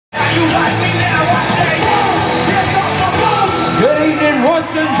Good evening,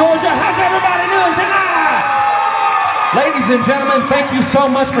 Royston, Georgia. How's everybody doing tonight? Ladies and gentlemen, thank you so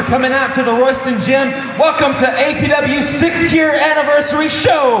much for coming out to the Royston Gym. Welcome to APW's 6th-year anniversary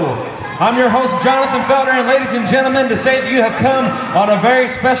show. I'm your host, Jonathan Felder, and ladies and gentlemen, to say that you have come on a very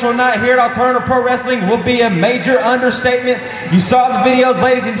special night here at Alternative Pro Wrestling will be a major understatement. You saw the videos,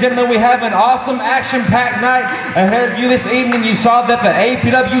 ladies and gentlemen. We have an awesome action-packed night ahead of you this evening. You saw that the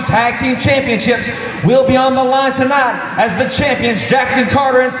APW Tag Team Championships will be on the line tonight as the champions, Jackson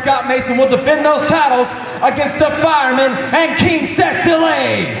Carter and Scott Mason, will defend those titles against the Fireman and King Seth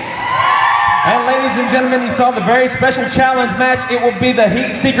DeLay. And ladies and gentlemen, you saw the very special challenge match. It will be the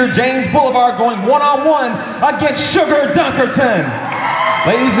Heat Seeker James Boulevard going one-on-one against Sugar Dunkerton.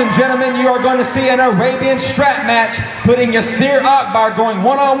 Ladies and gentlemen, you are going to see an Arabian strap match, putting Yasir Akbar going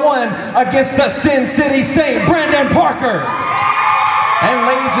one-on-one against the Sin City Saint, Brandon Parker. And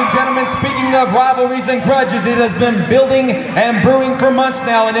ladies and gentlemen, speaking of rivalries and grudges, it has been building and brewing for months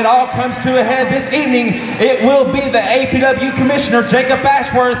now, and it all comes to a head this evening. It will be the APW Commissioner, Jacob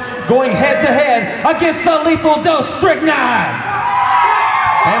Ashworth, going head-to-head against the Lethal Dose Strychnine.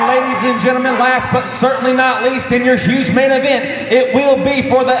 And ladies and gentlemen, last but certainly not least, in your huge main event, it will be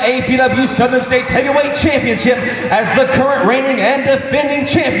for the APW Southern States Heavyweight Championship as the current reigning and defending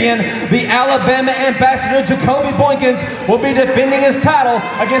champion, the Alabama Ambassador Jacoby Boykins, will be defending his title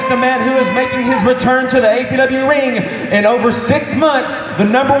against a man who is making his return to the APW ring in over 6 months, the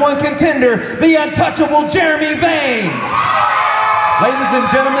 #1 contender, the untouchable Jeremy Vane. Ladies and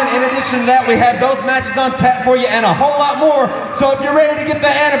gentlemen, in addition to that, we have those matches on tap for you and a whole lot more. So if you're ready to get the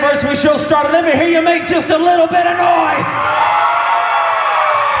anniversary show started, let me hear you make just a little bit of noise.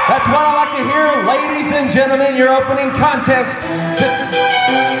 That's what I like to hear, ladies and gentlemen, your opening contest.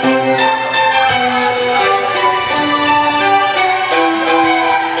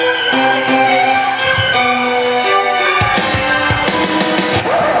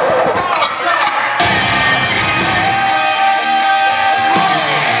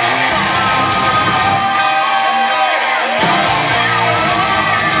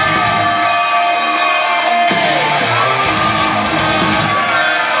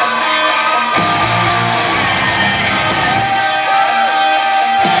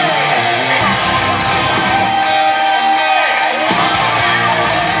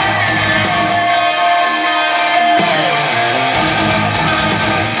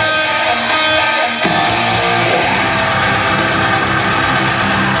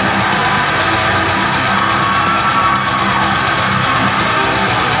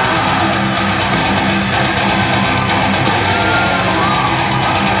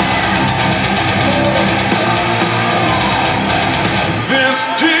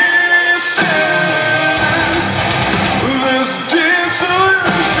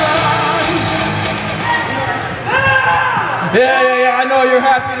 Yeah, I know you're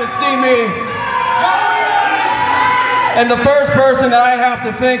happy to see me. And the first person that I have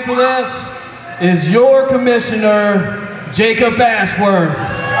to thank for this is your commissioner, Jacob Ashworth.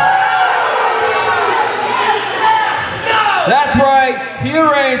 That's right, he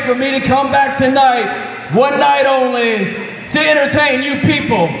arranged for me to come back tonight, one night only, to entertain you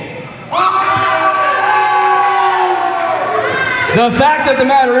people. The fact of the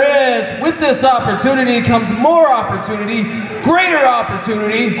matter is, with this opportunity comes more opportunity, greater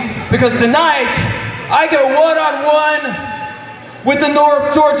opportunity, because tonight I go one-on-one with the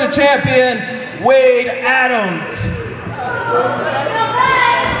North Georgia champion, Wade Adams.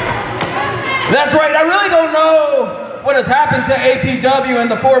 That's right, I really don't know what has happened to APW in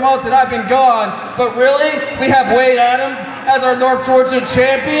the 4 months that I've been gone, but really, we have Wade Adams as our North Georgia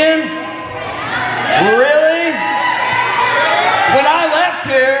champion? Really? When I left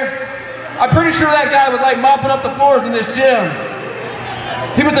here, I'm pretty sure that guy was like mopping up the floors in this gym.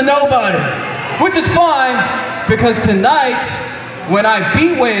 He was a nobody, which is fine, because tonight, when I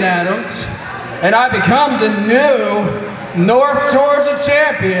beat Wade Adams, and I become the new North Georgia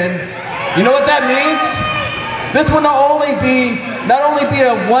champion, you know what that means? This will not only be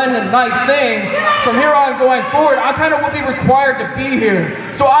a one-night thing. From here on going forward, I kind of will be required to be here.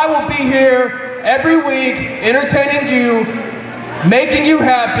 So I will be here every week, entertaining you, making you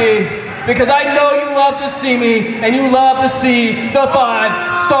happy, because I know you love to see me, and you love to see the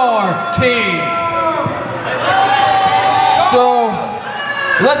 5-Star King. So,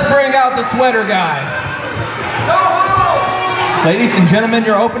 let's bring out the sweater guy. Ladies and gentlemen,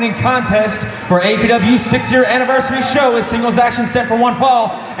 your opening contest for APW's 6-year anniversary show is singles action set for one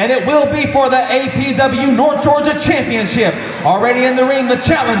fall, and it will be for the APW North Georgia Championship. Already in the ring, the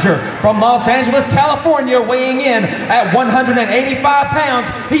challenger from Los Angeles, California, weighing in at 185 pounds.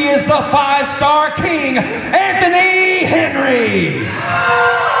 He is the 5-star king, Anthony Henry.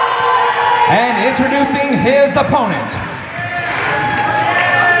 And introducing his opponent.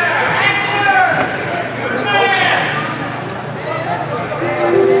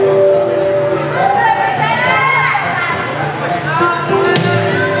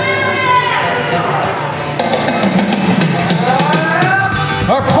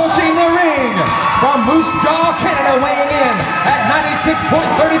 Approaching the ring from Moose Jaw, Canada, weighing in at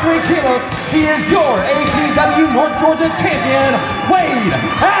 96.33 kilos, he is your APW North Georgia champion, Wade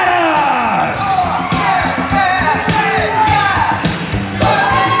Adams!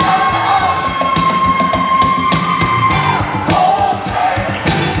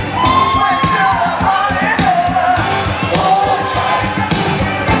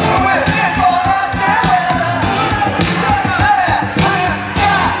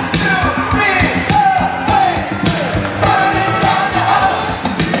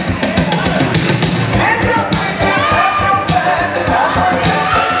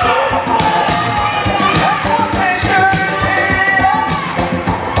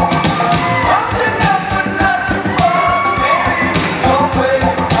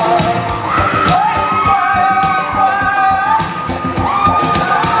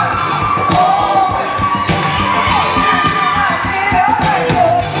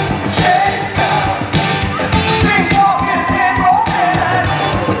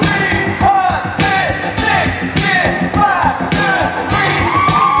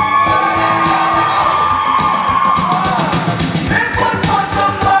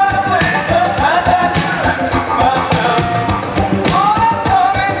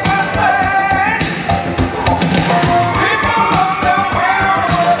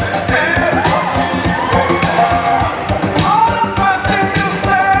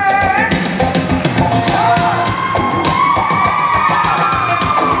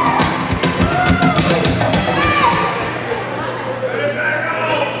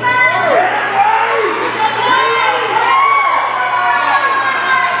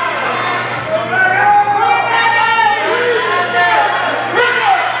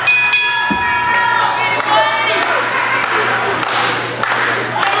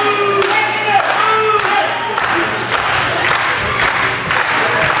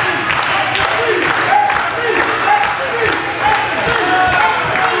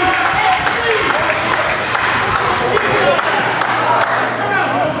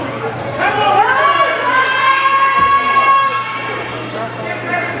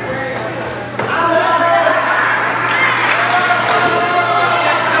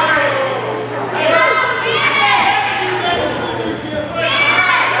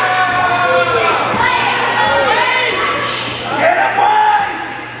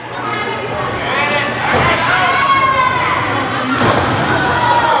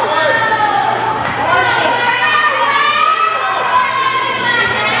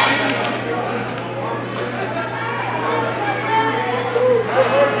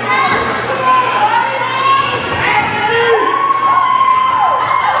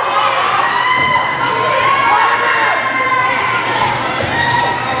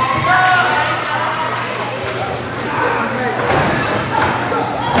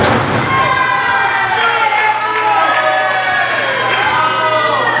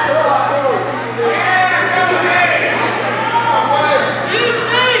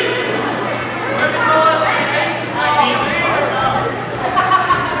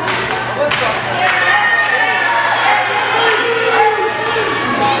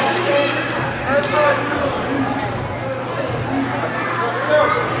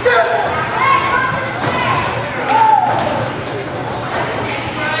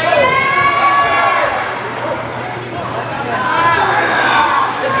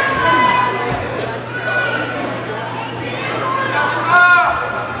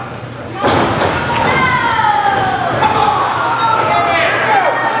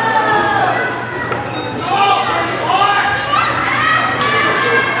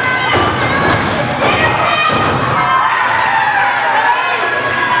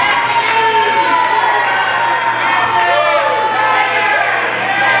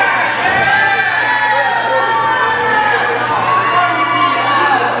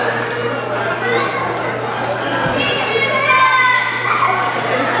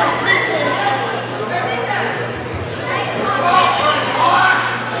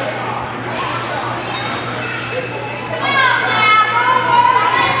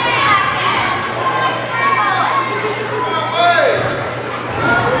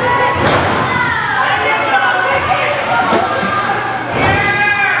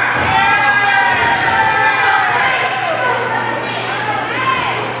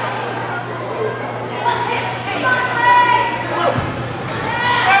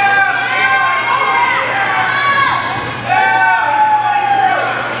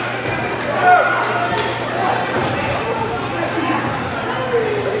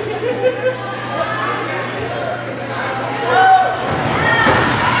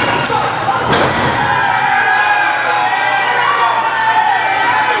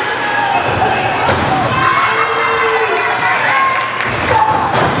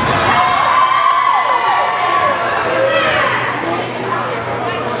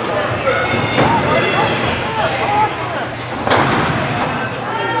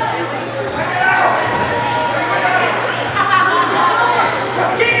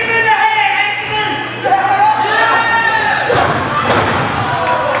 Kick him in the head,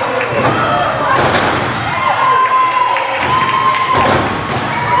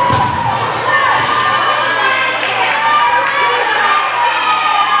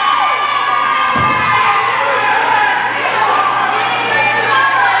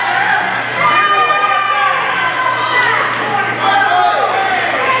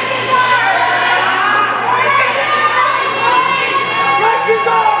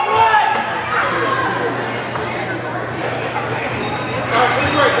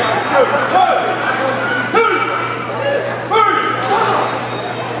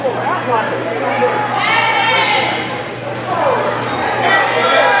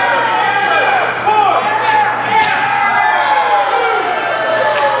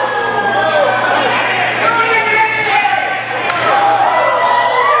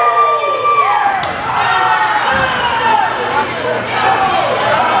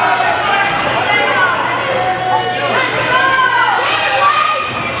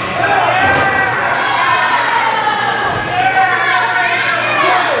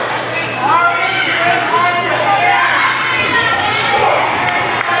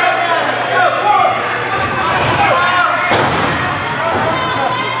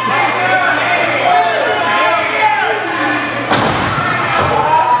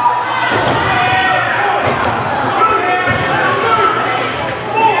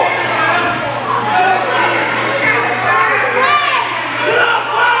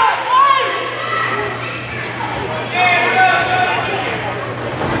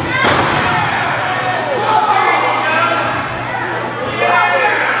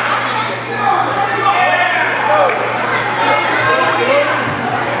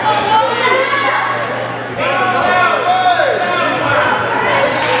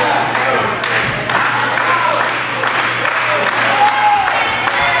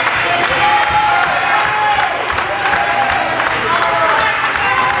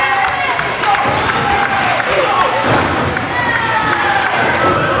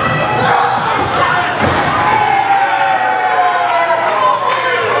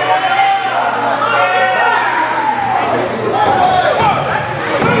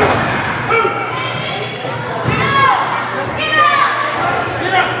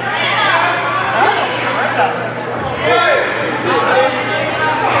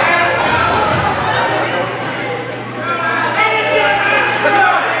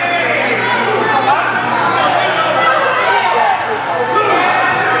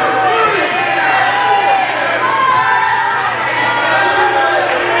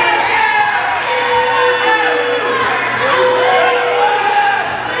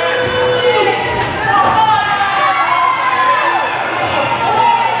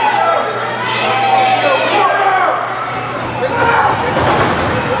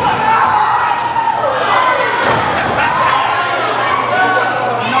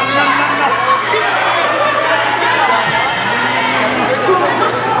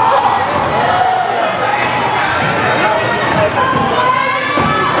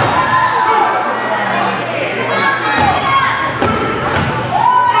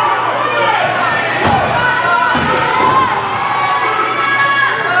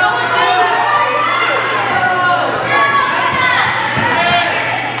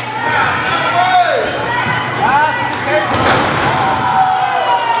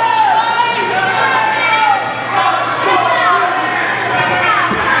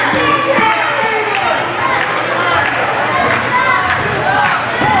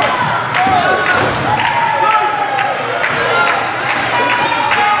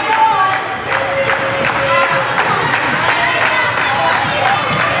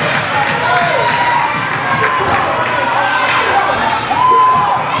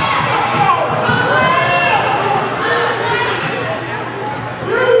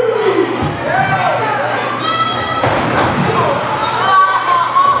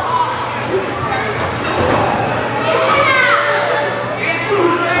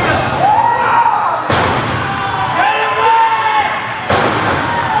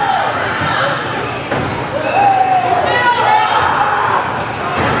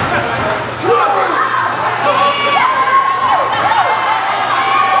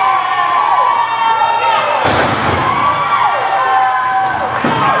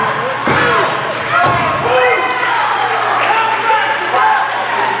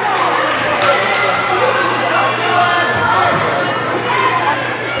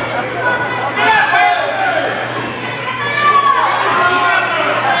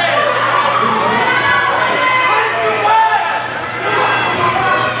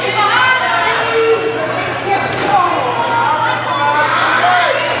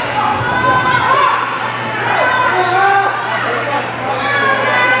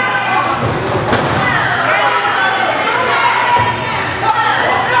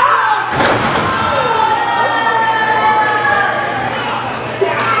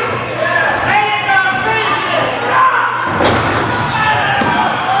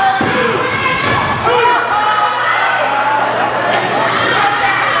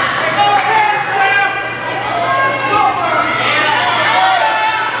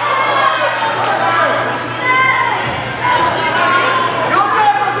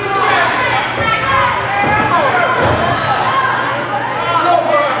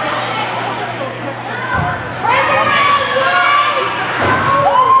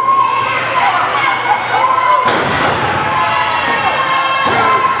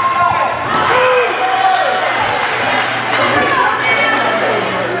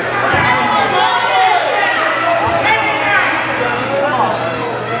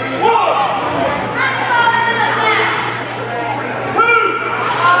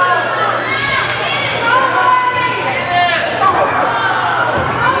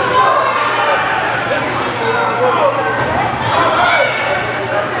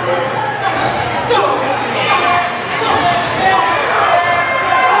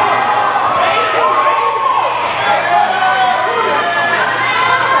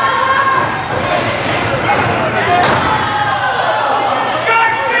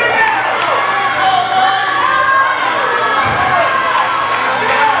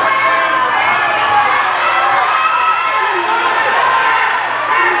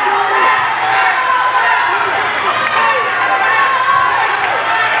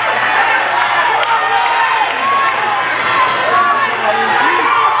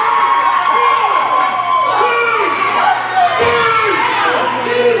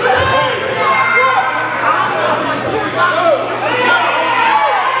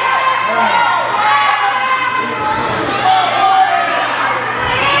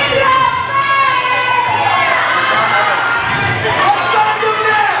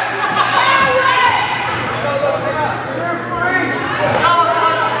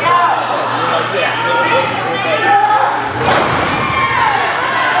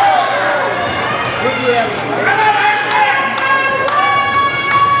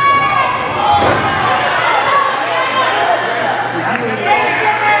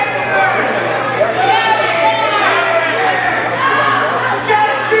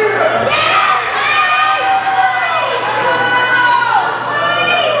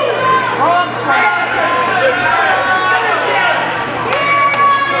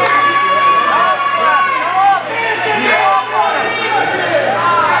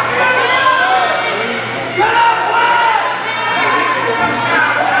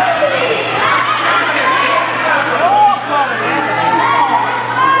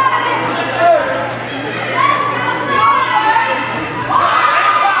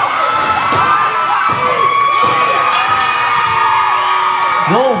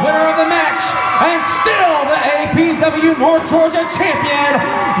 APW North Georgia champion,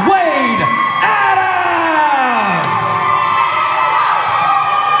 Wade Adams.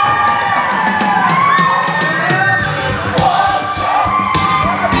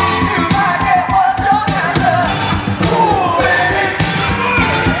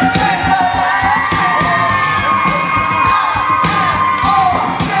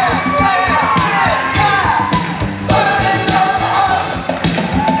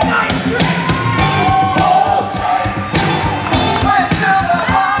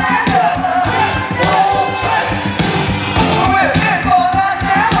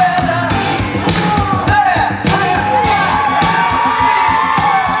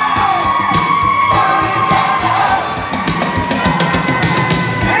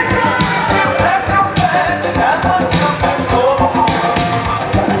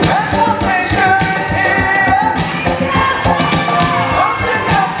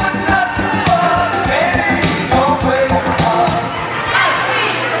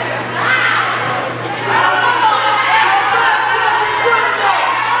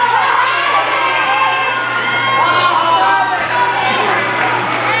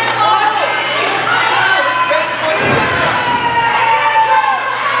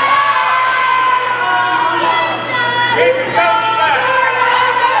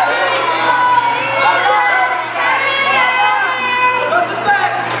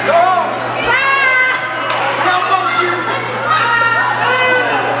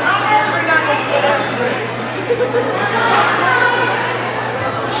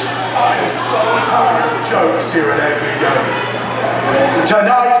 Jokes here at APW.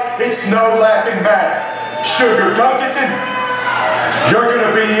 Tonight, it's no laughing matter. Sugar Dunkerton, you're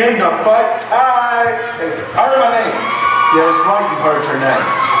gonna be in the fight. Hi. Hey, I heard my name. Yeah, that's right, you heard your name.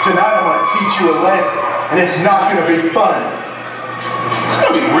 Tonight, I'm gonna teach you a lesson, and it's not gonna be funny. It's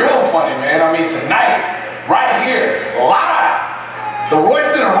gonna be real funny, man. I mean, tonight, right here, live, the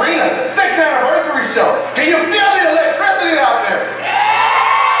Royston Arena, the 6th anniversary show. Can you feel the electricity out there?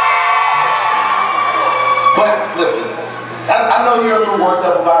 But listen, I know you're a little worked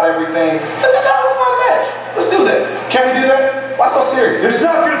up about everything. Let's just have a fun match. Let's do that. Can we do that? Why so serious? There's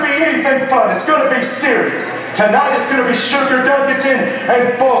not going to be anything fun. It's going to be serious. Tonight it's going to be Sugar Dunkerton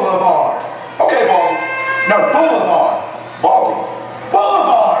and Boulevard. Okay, Baldy. No, Boulevard. Baldy.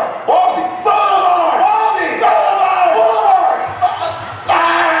 Boulevard. Baldy. Boulevard. Baldy. Boulevard. Boulevard.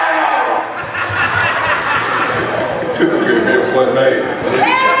 This is gonna be a fun night.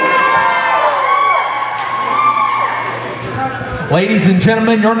 Ladies and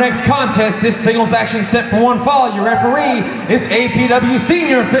gentlemen, your next contest is singles action set for one fall. Your referee is APW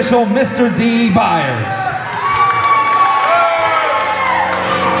senior official, Mr. D. Byers.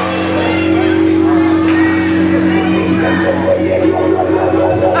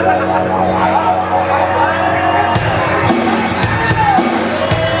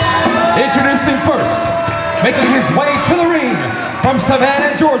 Introducing first, making his way to the ring, from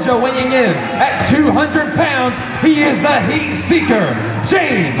Savannah, Georgia, weighing in at 200 pounds, he is the heat seeker,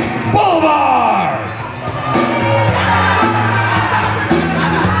 James Boulevard.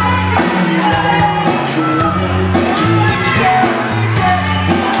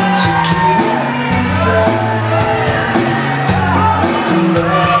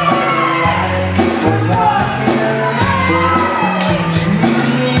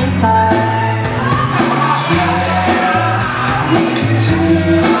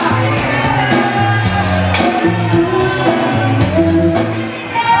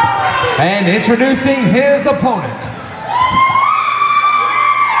 And introducing his opponent.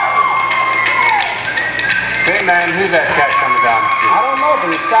 Hey man, who's that cat coming down the street? I don't know,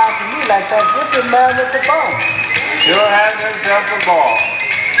 but it sounds to me like that wicked man with the bone. Sure has himself a ball.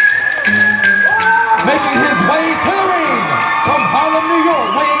 Making his way to the ring, from Harlem, New York,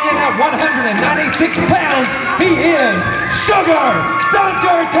 weighing in at 196 pounds, he is Sugar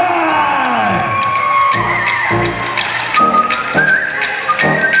Dunkerton!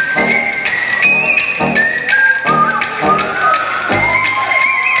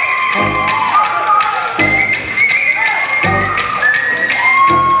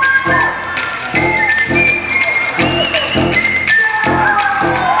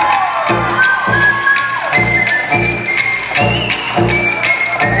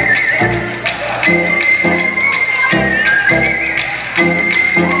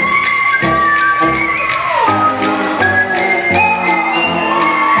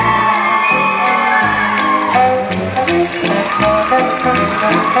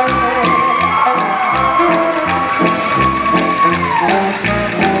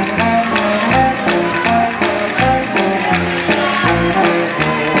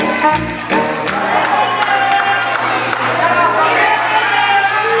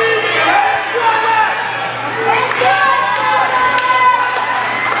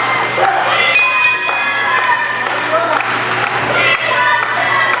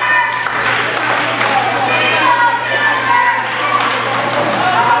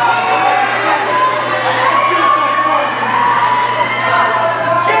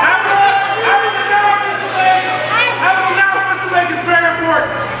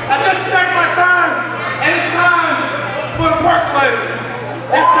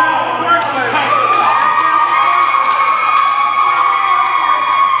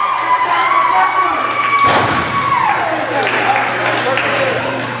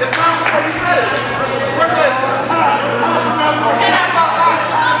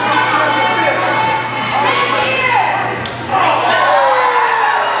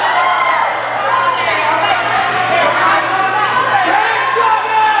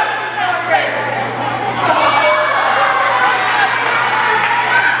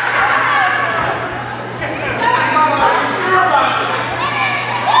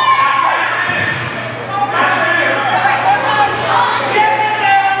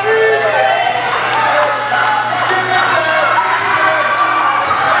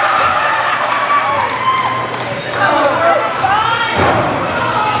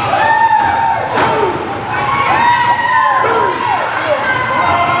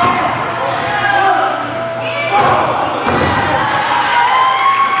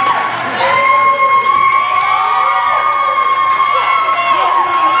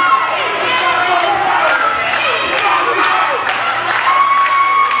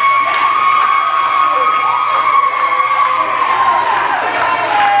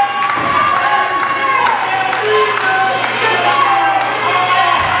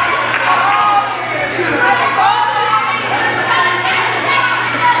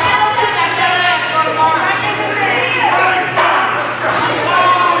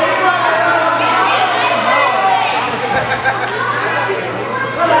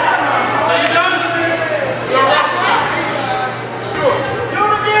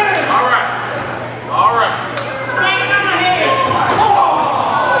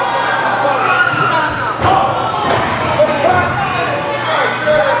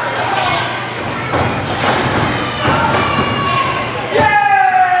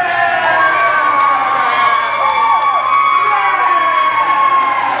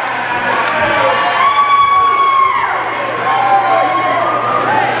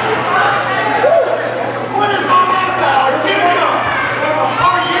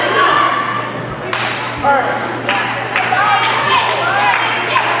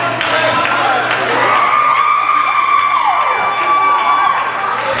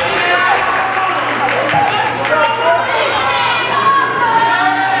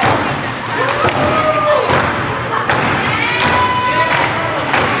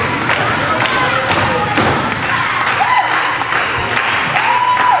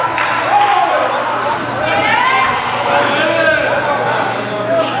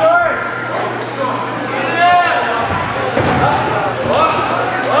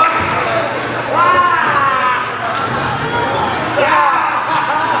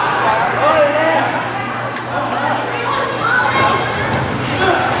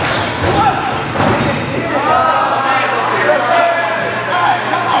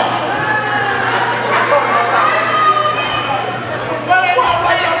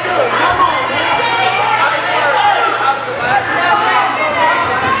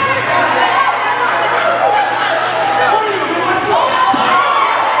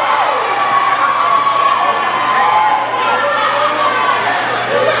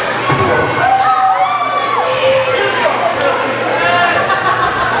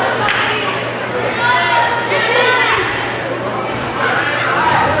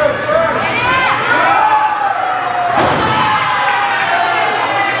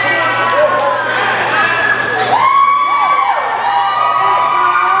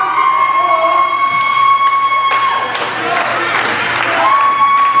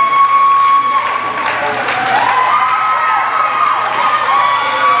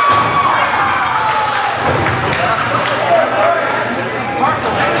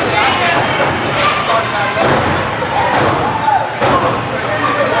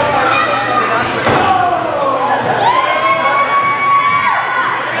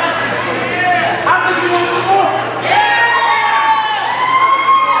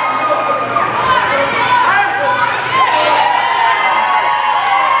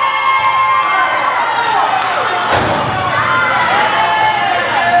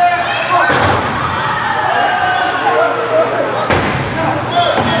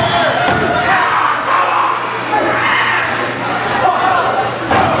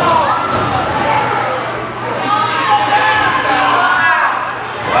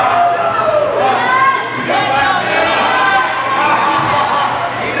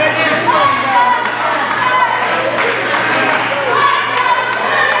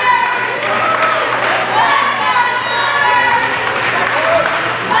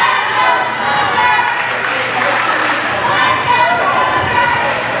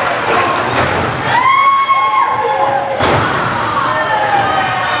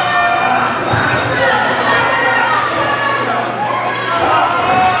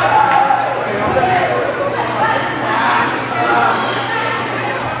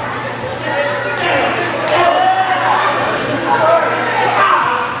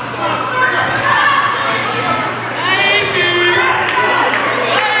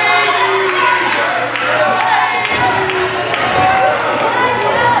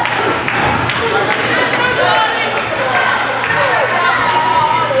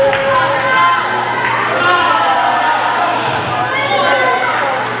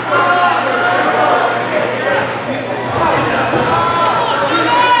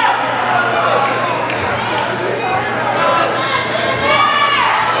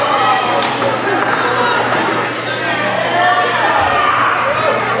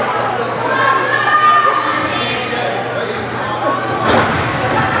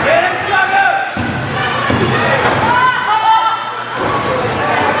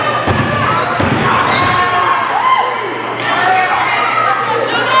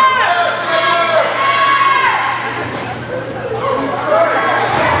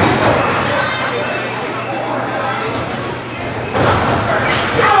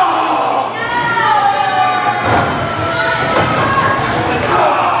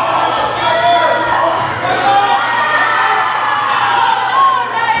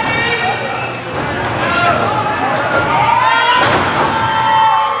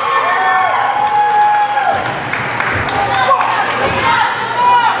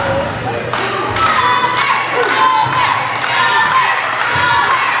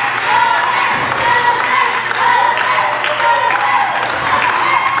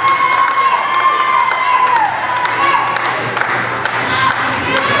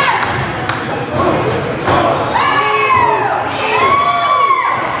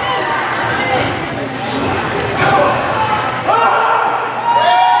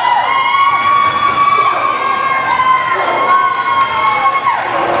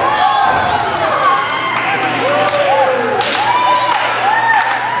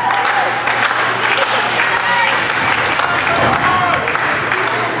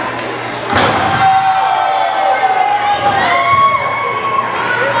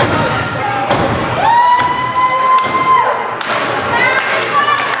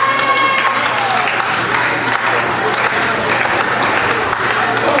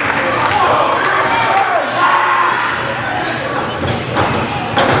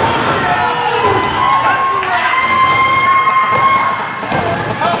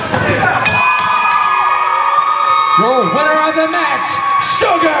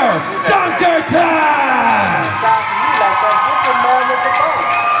 Sugar Dunkerton! Stop me like that. Get the man with the bone.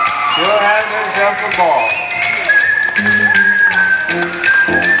 Sure has himself a ball.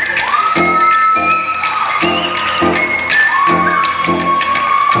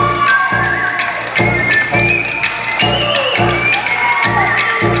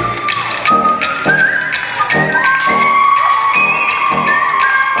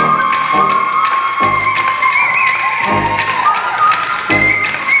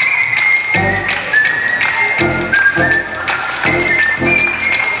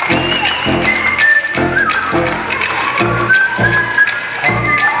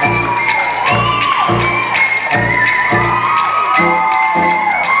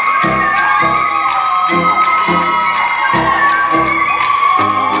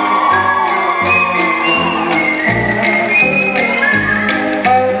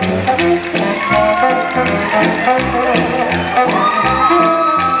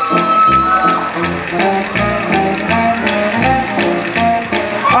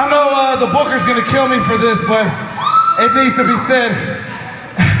 The booker's gonna kill me for this, but it needs to be said.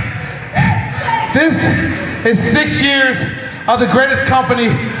 This is 6 years of the greatest company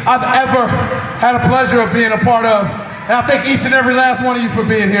I've ever had a pleasure of being a part of. And I thank each and every last one of you for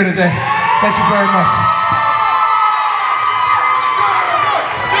being here today. Thank you very much.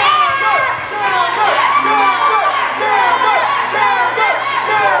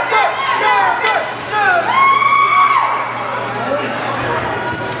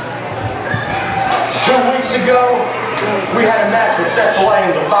 Ago, we had a match with Seth Filet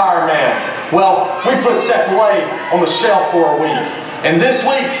and the Fireman. Well, we put Seth Filet on the shelf for a week. And this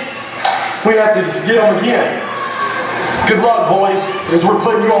week, we have to get him again. Good luck, boys, because we're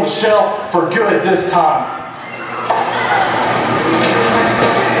putting you on the shelf for good this time.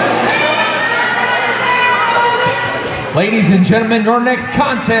 Ladies and gentlemen, your next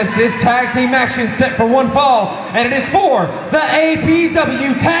contest is tag team action set for one fall, and it is for the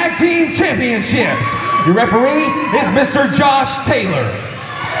APW Tag Team Championships. Your referee is Mr. Josh Taylor.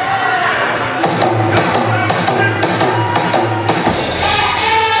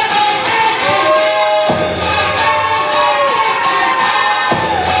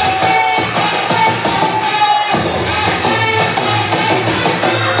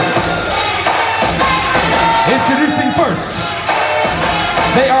 Introducing first,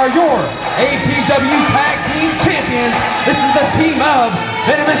 they are your APW Tag Team Champions. This is the team of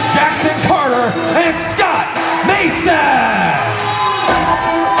Venomous Jackson Carter and Scott Mason.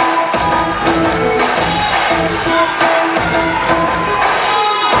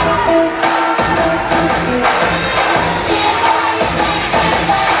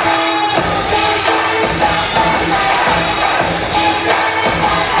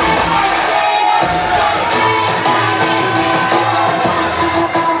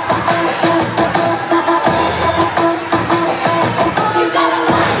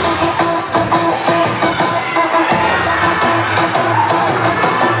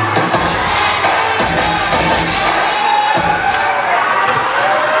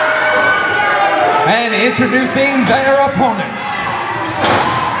 And introducing their opponents.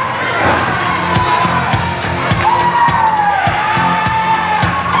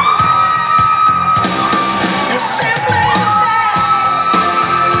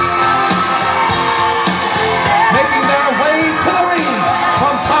 Making their way to the ring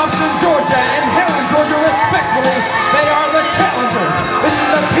from Thompson, Georgia and Helen, Georgia respectively, they are the challengers. This is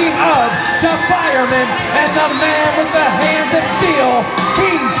the team of the Firemen and the man with the hands of steel,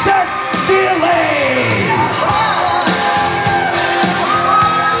 King Seth Delay.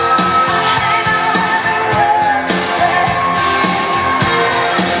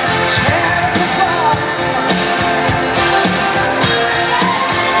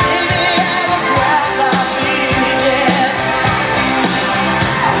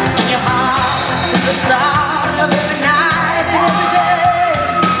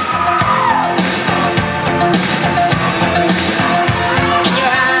 In your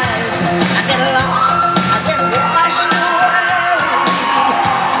eyes, I get along.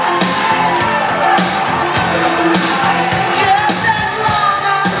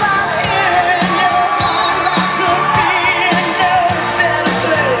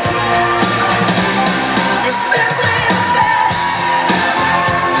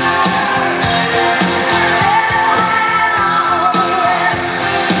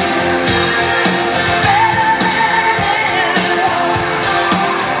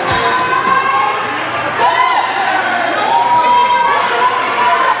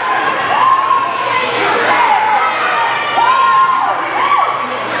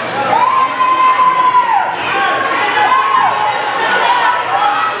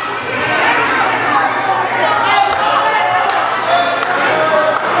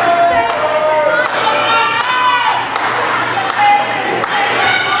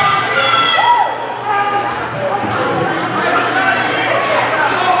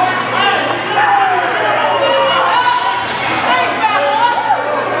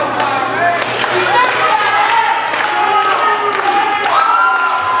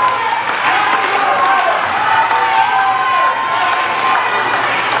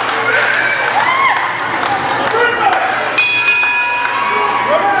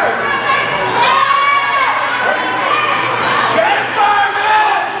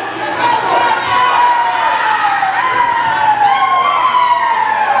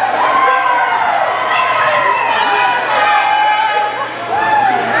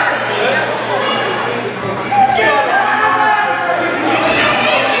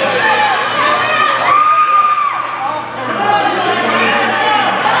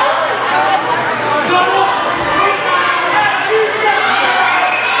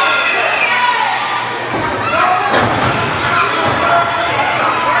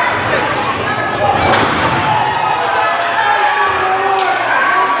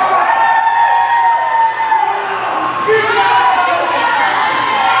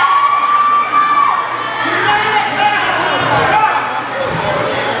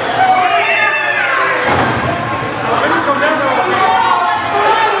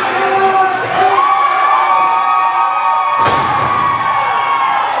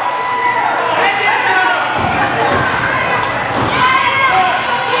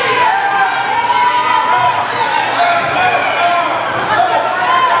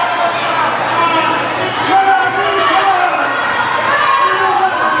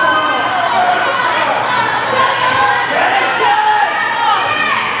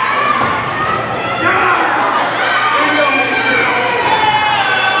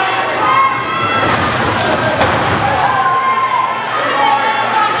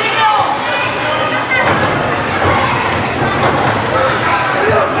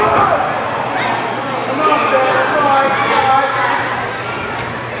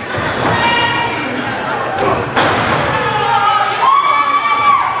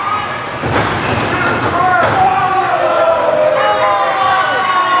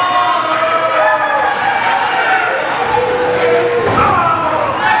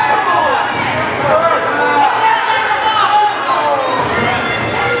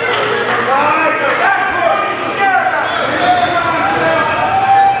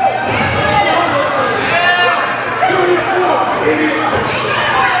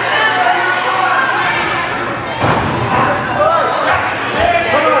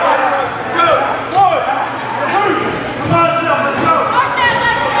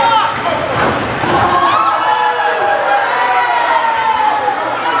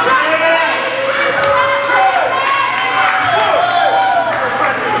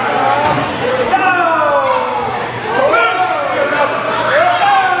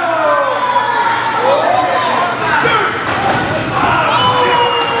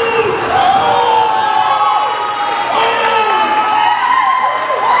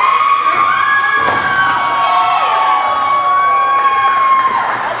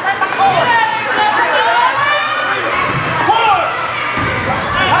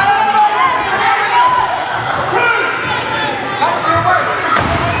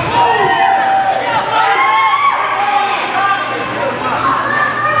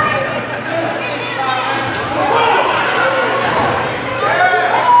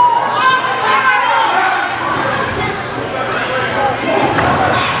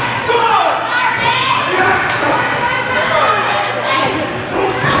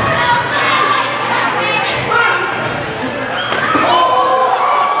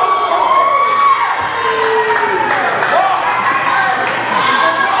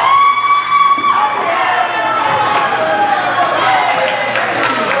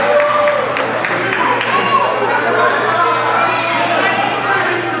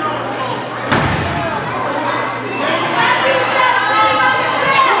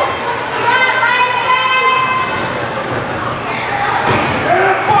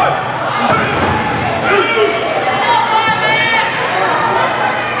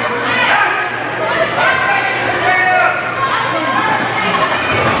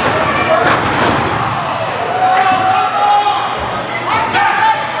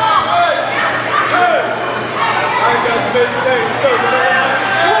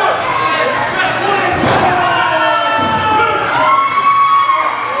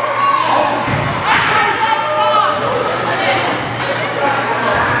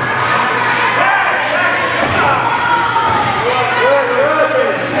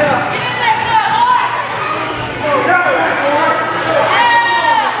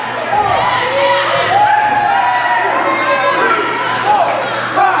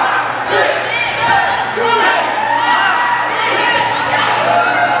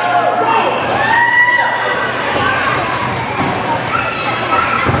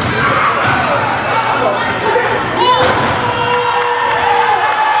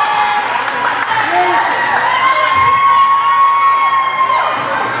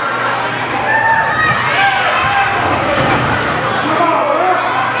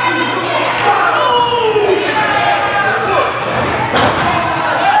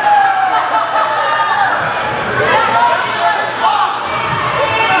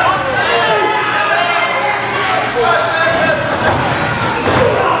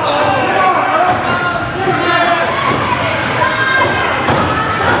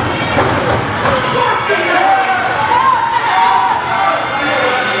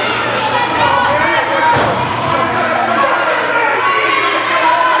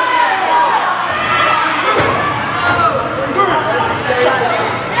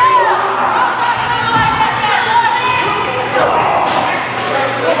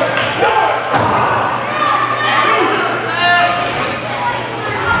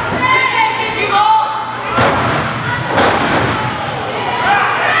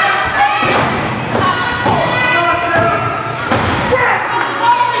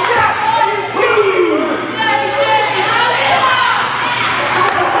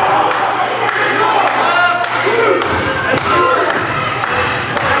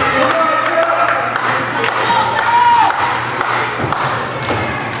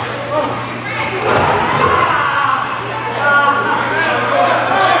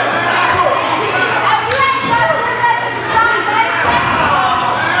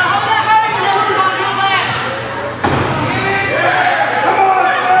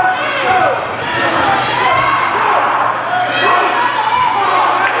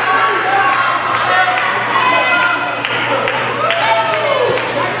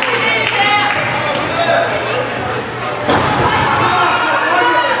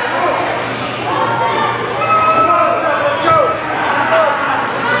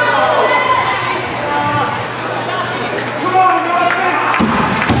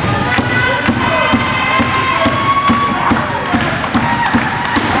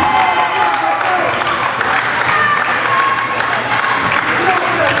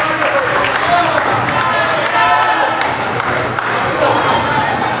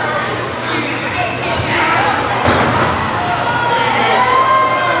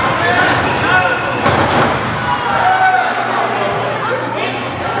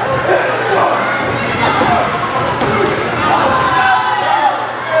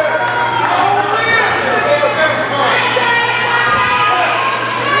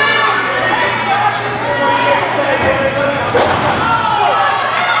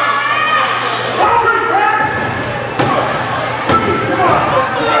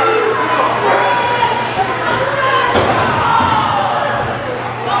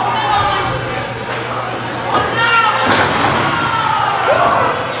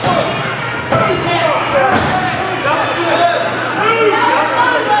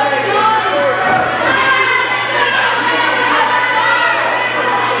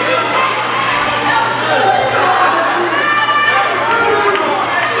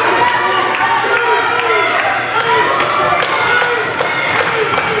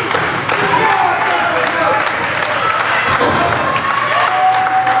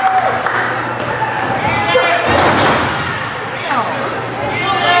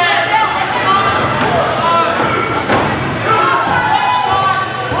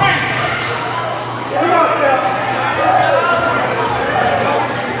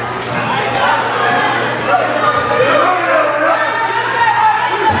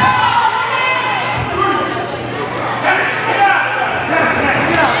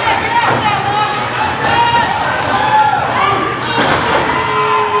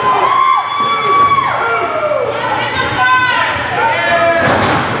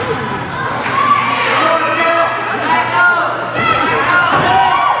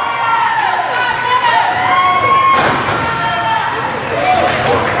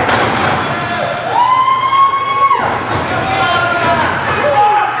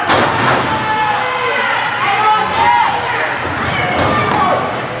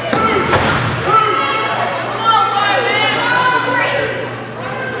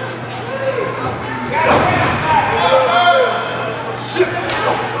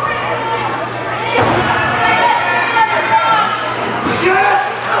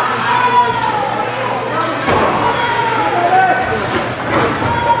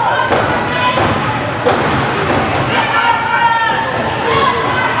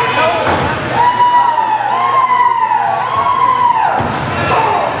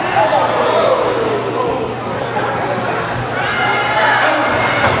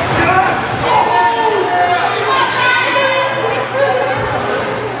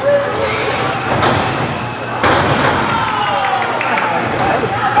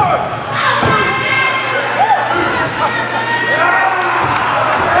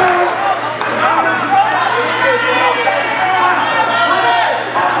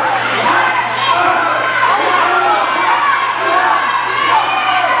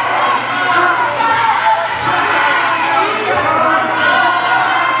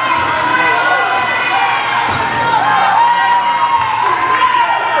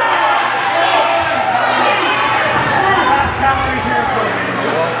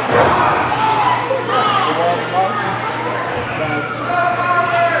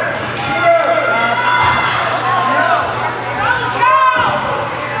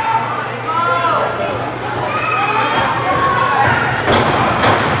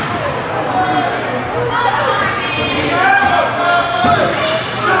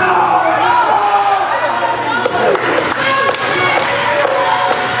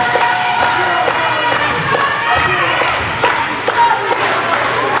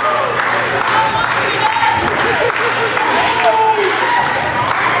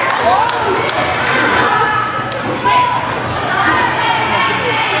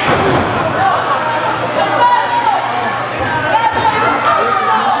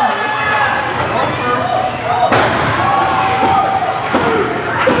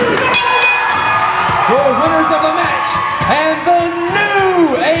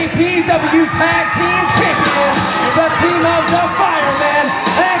 APW Tag Team Champions, the team of the Fireman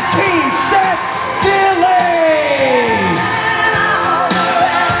and King Seth Delay.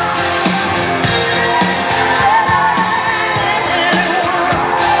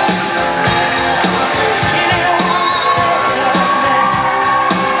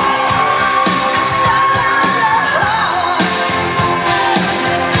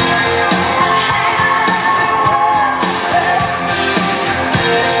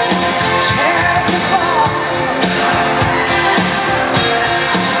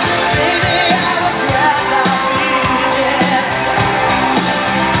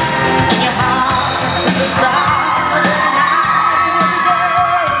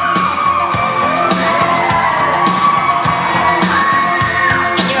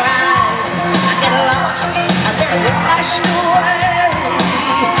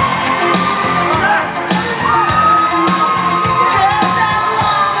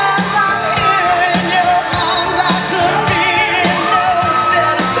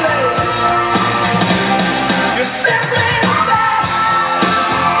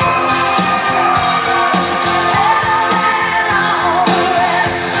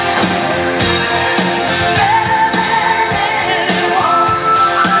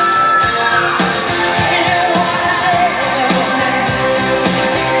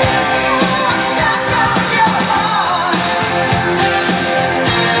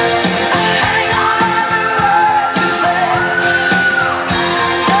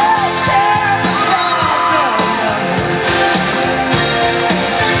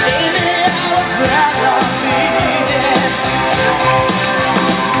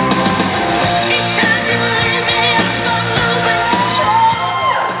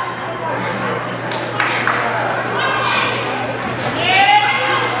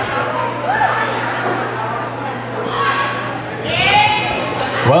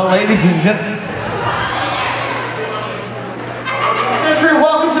 Well, ladies and gentlemen,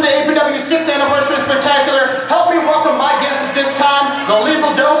 welcome to the APW 6th Anniversary Spectacular. Help me welcome my guest at this time, the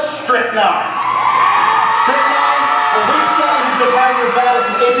Lethal Dose, Strychnine. Strychnine, for weeks now you've been having your battles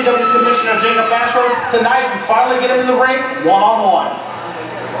with APW Commissioner Jacob Ashworth. Tonight you finally get him in the ring, one-on-one.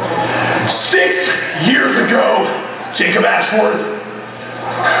 6 years ago, Jacob Ashworth,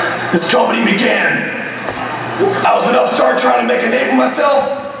 this company began. I was an upstart trying to make a name for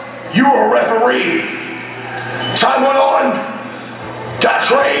myself. You were a referee. Time went on, got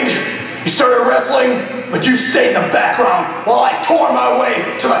trained, you started wrestling, but you stayed in the background while I tore my way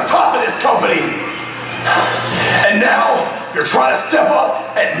to the top of this company. And now, you're trying to step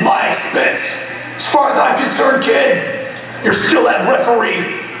up at my expense. As far as I'm concerned, kid, you're still that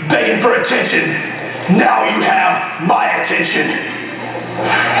referee begging for attention. Now you have my attention.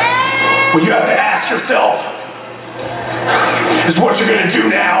 What you have to ask yourself is what you're gonna do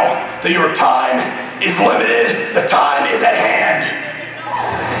now that your time is limited, the time is at hand.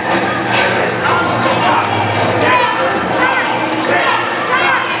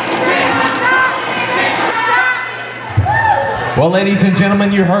 well, ladies and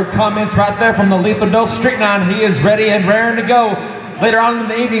gentlemen, you heard comments right there from the Lethal Dose Strychnine. He is ready and raring to go. Later on in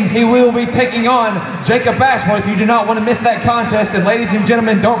the evening, he will be taking on Jacob Ashworth. You do not want to miss that contest. And ladies and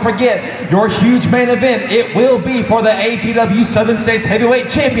gentlemen, don't forget your huge main event. It will be for the APW Southern States Heavyweight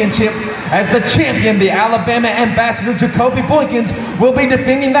Championship, as the champion, the Alabama Ambassador Jacoby Boykins, will be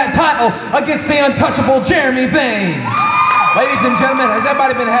defending that title against the untouchable Jeremy Vane. Ladies and gentlemen, has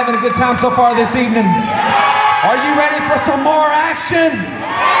everybody been having a good time so far this evening? Are you ready for some more action?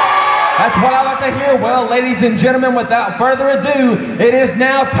 That's what I like to hear. Well, ladies and gentlemen, without further ado, it is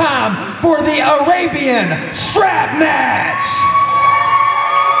now time for the Arabian Strap Match.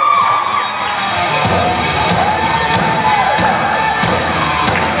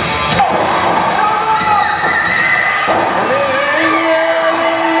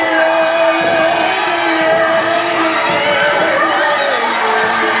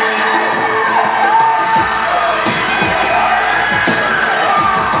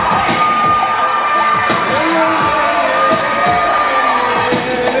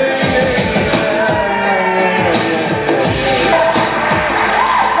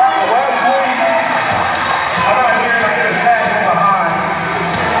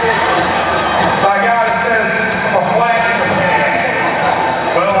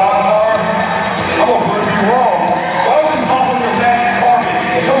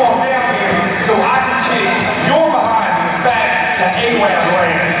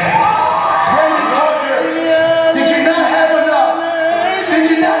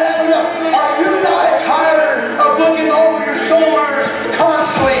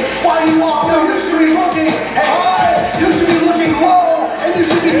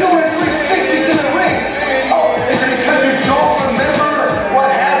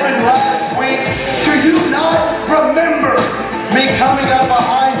 coming up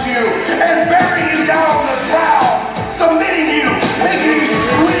behind you and burying you down on the ground, submitting you, making you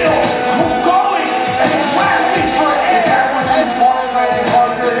squeal, going and grasping for air. Is that what you want, Randy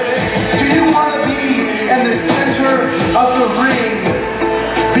Parker? Do you want to be in the center of the ring,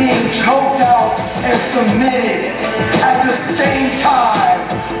 being choked out and submitted at the same time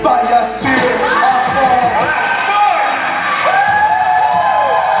by Yasir Akbar?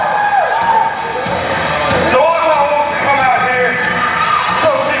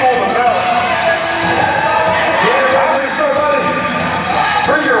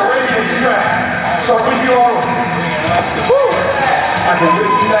 So we can all, I can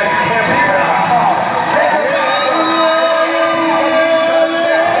lift you like a camera.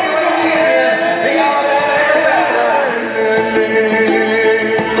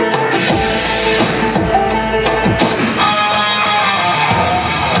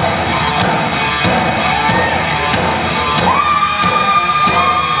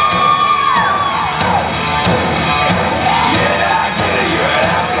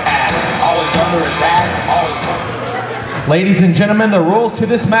 Ladies and gentlemen, the rules to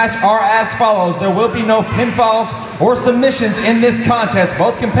this match are as follows. There will be no pinfalls or submissions in this contest.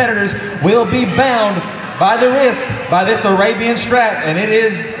 Both competitors will be bound by the wrist by this Arabian strap, and it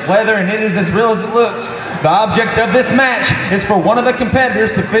is leather and it is as real as it looks. The object of this match is for one of the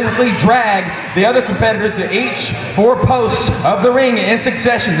competitors to physically drag the other competitor to each 4 posts of the ring in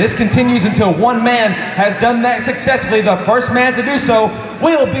succession. This continues until one man has done that successfully. The first man to do so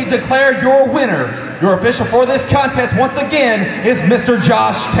will be declared your winner. Your official for this contest once again is Mr.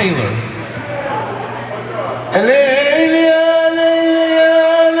 Josh Taylor.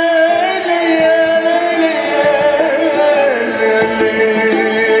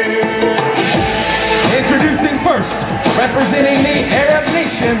 Introducing first, representing the Arab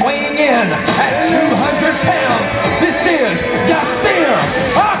nation, weighing in at 200 pounds, this is Yasir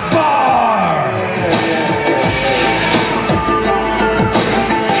Akbar.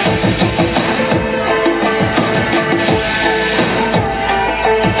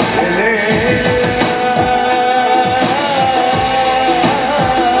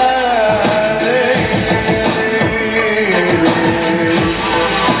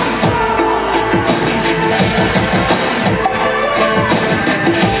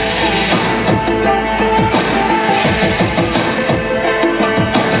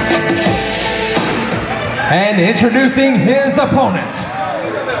 And introducing his opponent.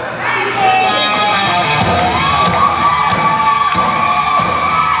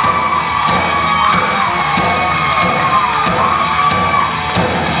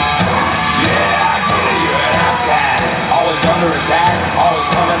 Under attack, always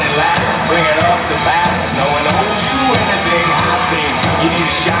coming in last, bring it up the bass. No one owes you anything, I think. You need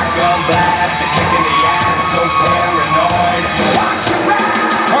a shotgun blast, a kick in the ass, so paranoid. Watch your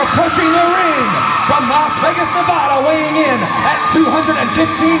ride! Approaching the ring from Las Vegas, Nevada, weighing in at 215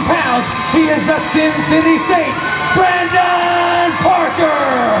 pounds, he is the Sin City Saint, Brandon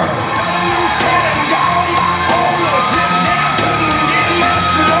Parker.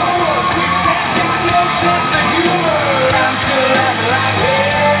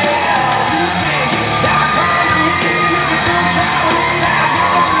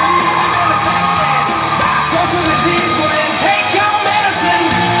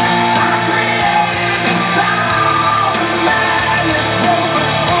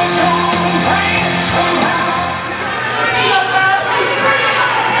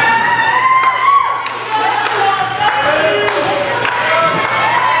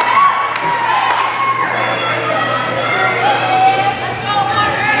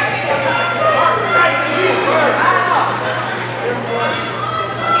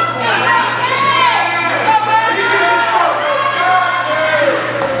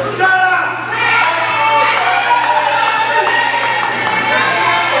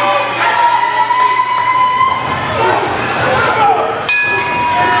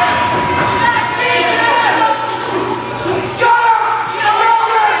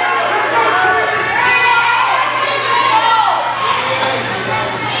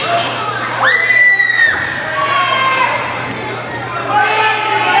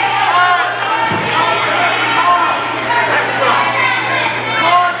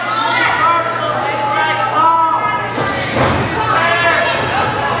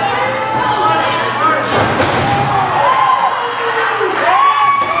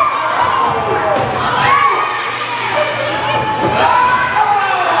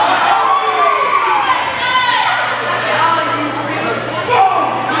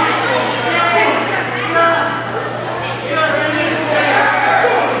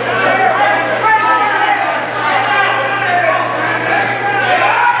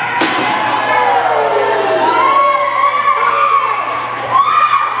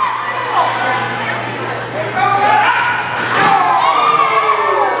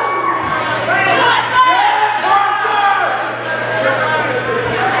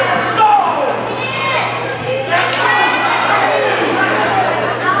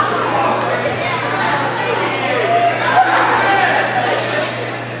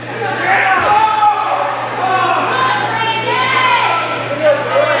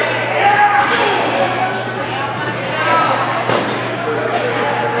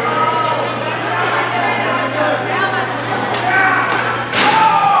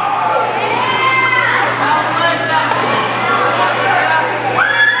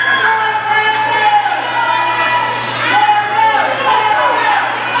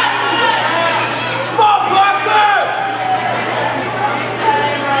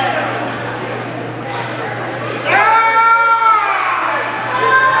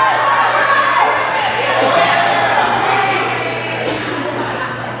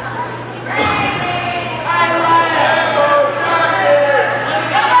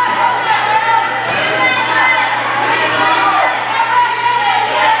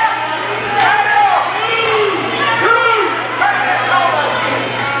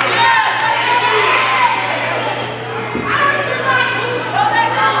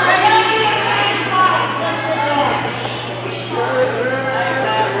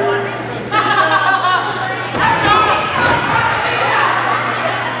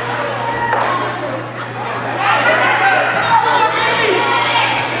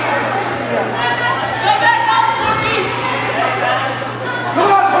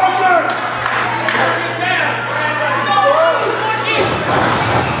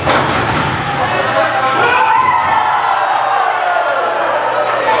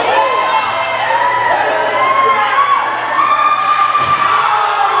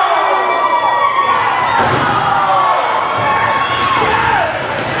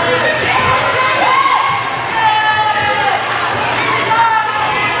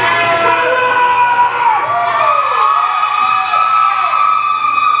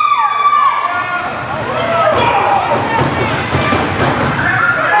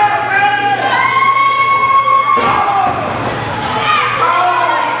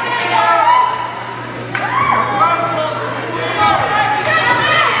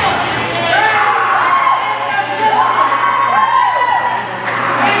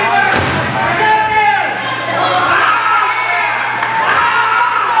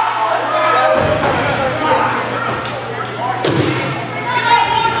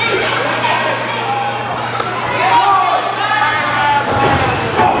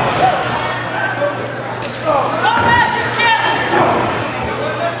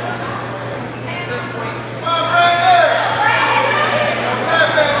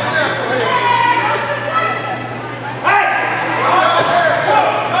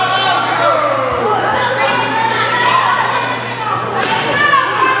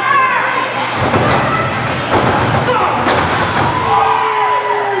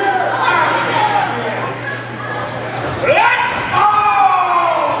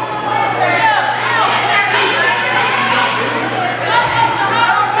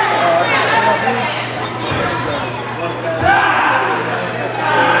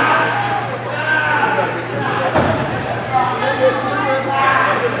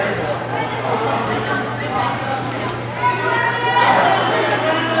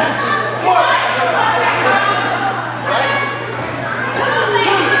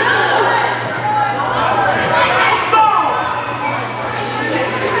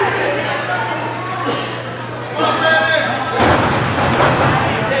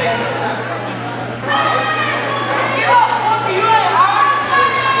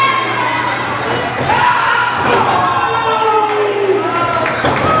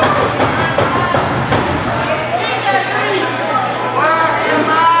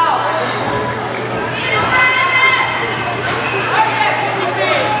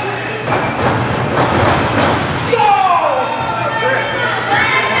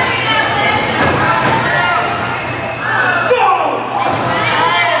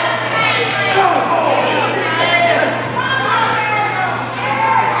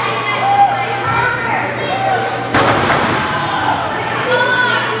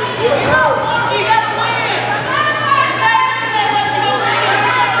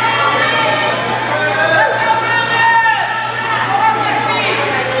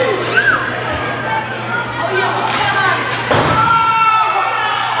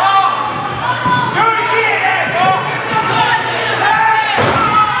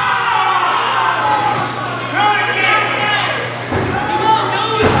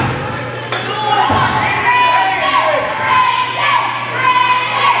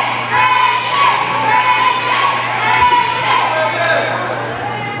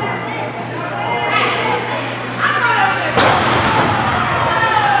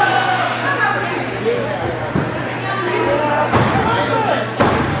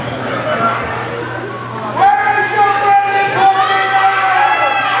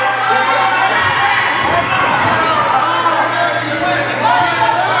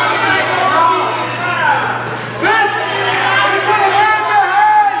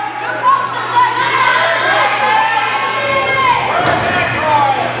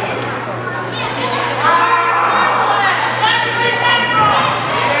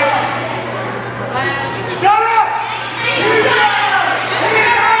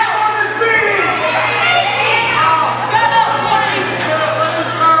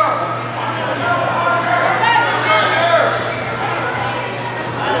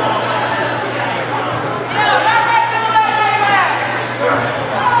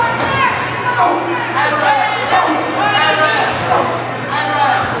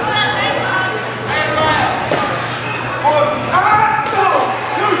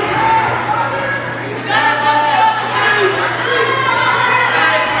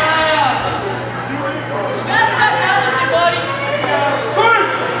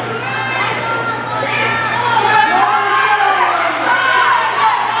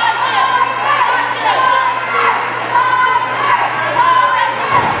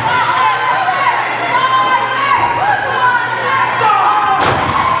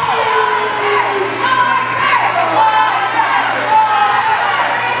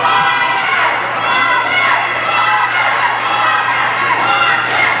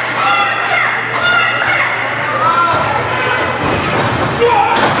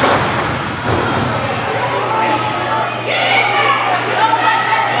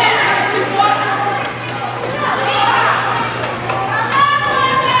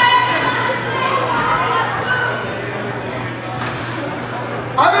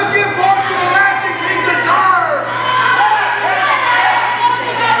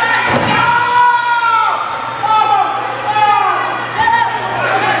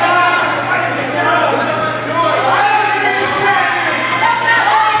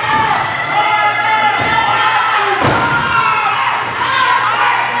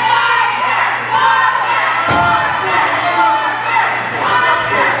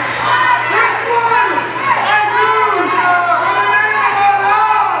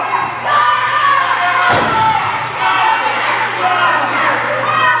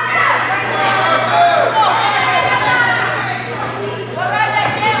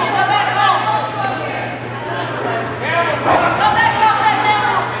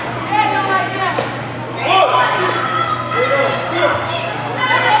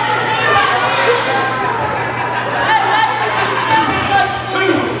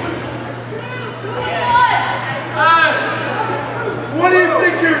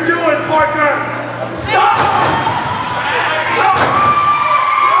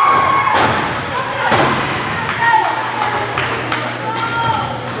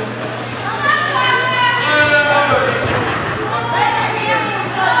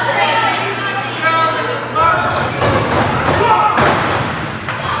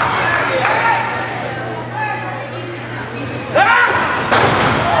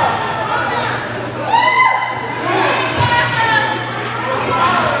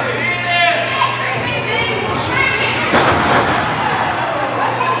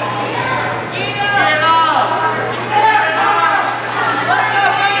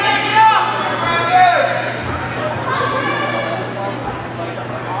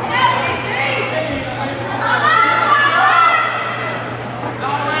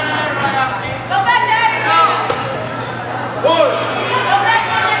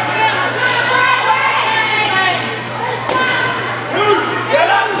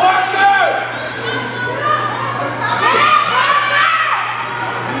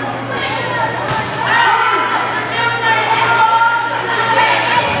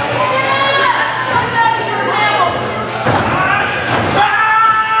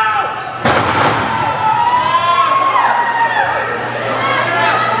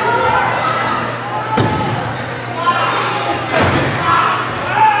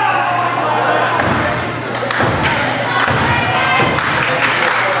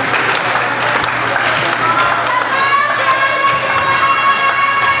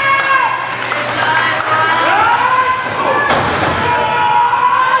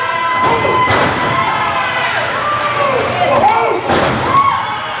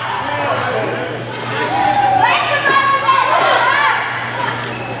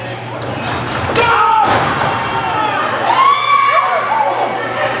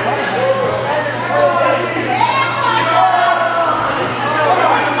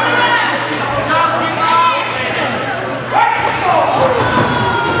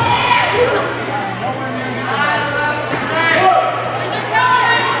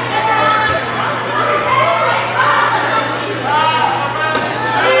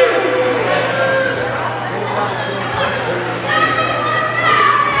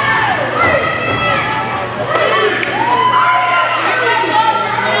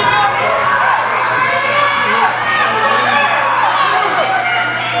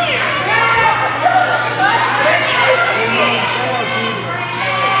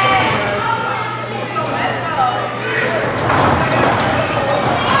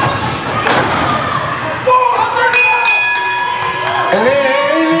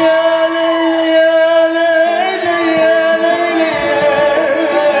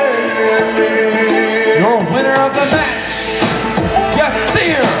 of the match,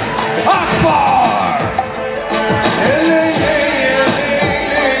 Yasir Akbar.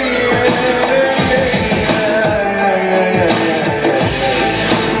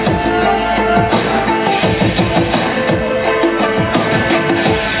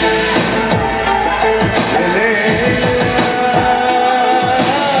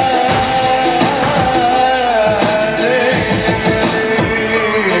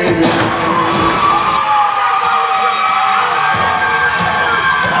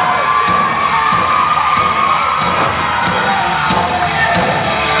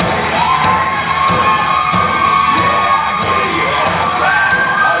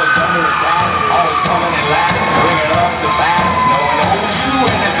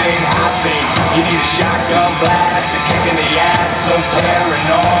 You need a shotgun blast, a kick in the ass, so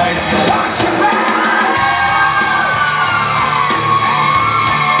paranoid. Watch your back!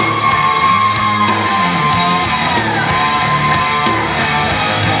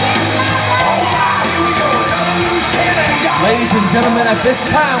 Oh my, here we go, another loose cannon. Ladies and gentlemen, at this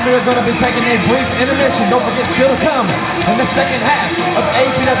time we are going to be taking a brief intermission. Don't forget, still to come in the second half of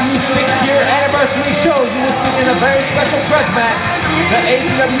APW's 6-year anniversary show. You will see in a very special grudge match the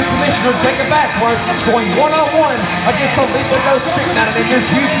APW Commissioner Jacob Ashworth going one-on-one against the Lethal Dose Street. Now, in this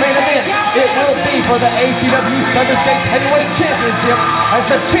huge main event, it will be for the APW Southern States Heavyweight Championship, as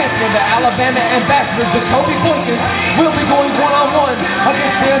the champion, the Alabama Ambassador Jacoby Boykins, will be going one-on-one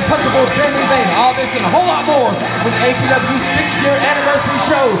against the untouchable Jeremy Bain. All this and a whole lot more when APW's 6-year anniversary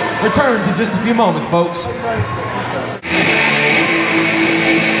show returns in just a few moments, folks.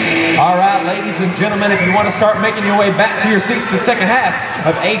 All right, ladies and gentlemen, if you want to start making your way back to your seats, the second half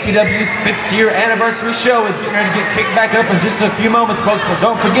of APW's 6-year anniversary show is getting ready to get kicked back up in just a few moments, folks. But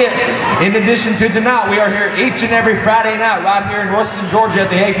don't forget, in addition to tonight, we are here each and every Friday night right here in Royston, Georgia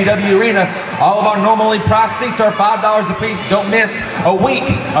at the APW Arena. All of our normally priced seats are $5 a piece. Don't miss a week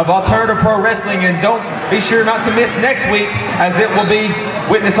of alternative pro wrestling, and don't be sure not to miss next week, as it will be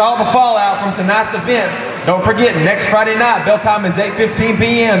witness all the fallout from tonight's event. Don't forget, next Friday night, bell time is 8:15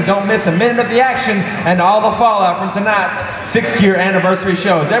 p.m. Don't miss a minute of the action and all the fallout from tonight's 6-year anniversary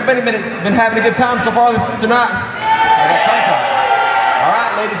show. Has everybody been having a good time so far tonight? All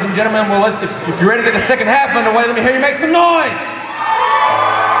right, ladies and gentlemen, well, if you're ready to get the second half underway, let me hear you make some noise.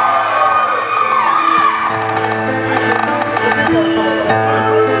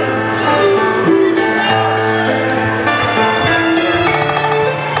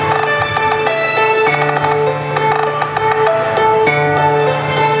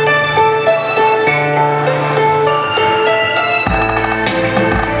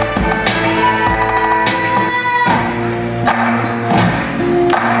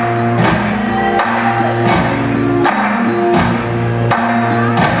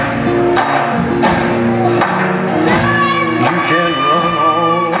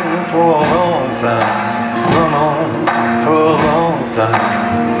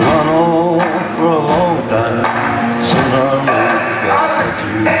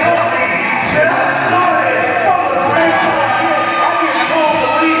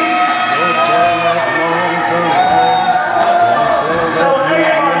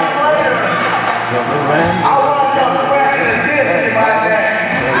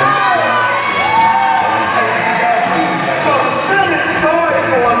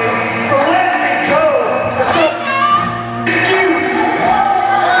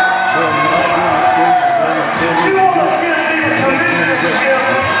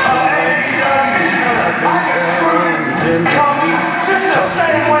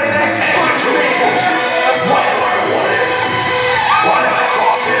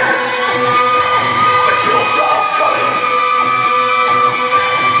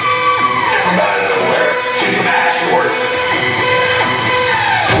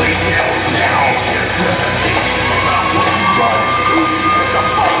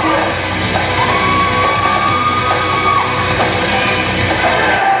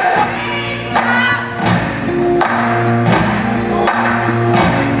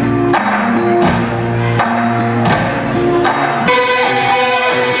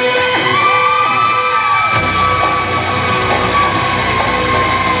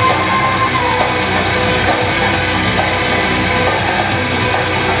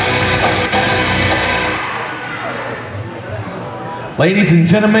 Ladies and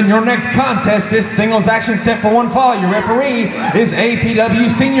gentlemen, your next contest is singles action set for one fall. Your referee is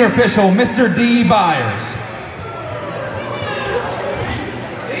APW senior official, Mr. D. Byers.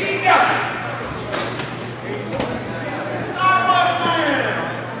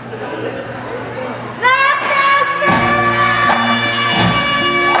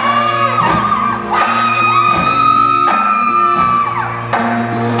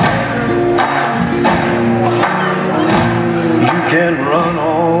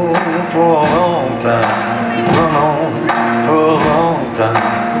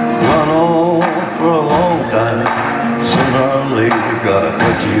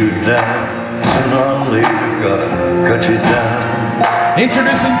 down. Sooner or later, gotta cut you down.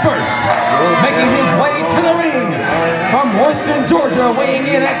 Introducing first, making his way to the ring, from Royston, Georgia, weighing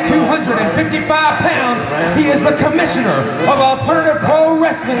in at 255 pounds, he is the commissioner of Alternative Pro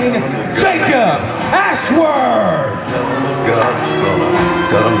Wrestling, Jacob Ashworth. God's gonna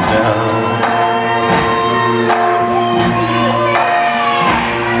cut him down.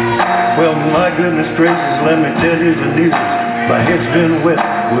 Well, my goodness gracious, let me tell you the news. My head's been wet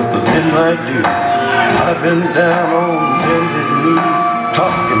with the midnight dew. I've been down on bended knee,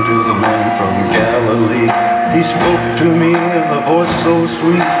 talking to the man from Galilee. He spoke to me with a voice so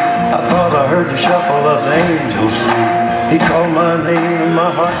sweet, I thought I heard the shuffle of angels sweet. He called my name and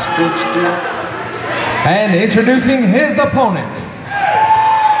my heart stood still. And introducing his opponent,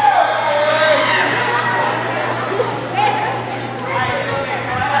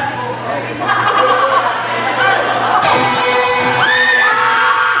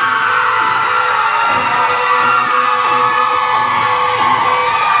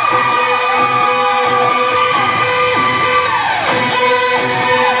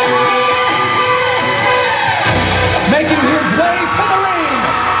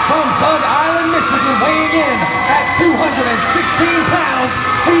 weighing in at 216 pounds,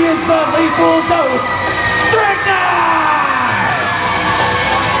 he is the Lethal Dose,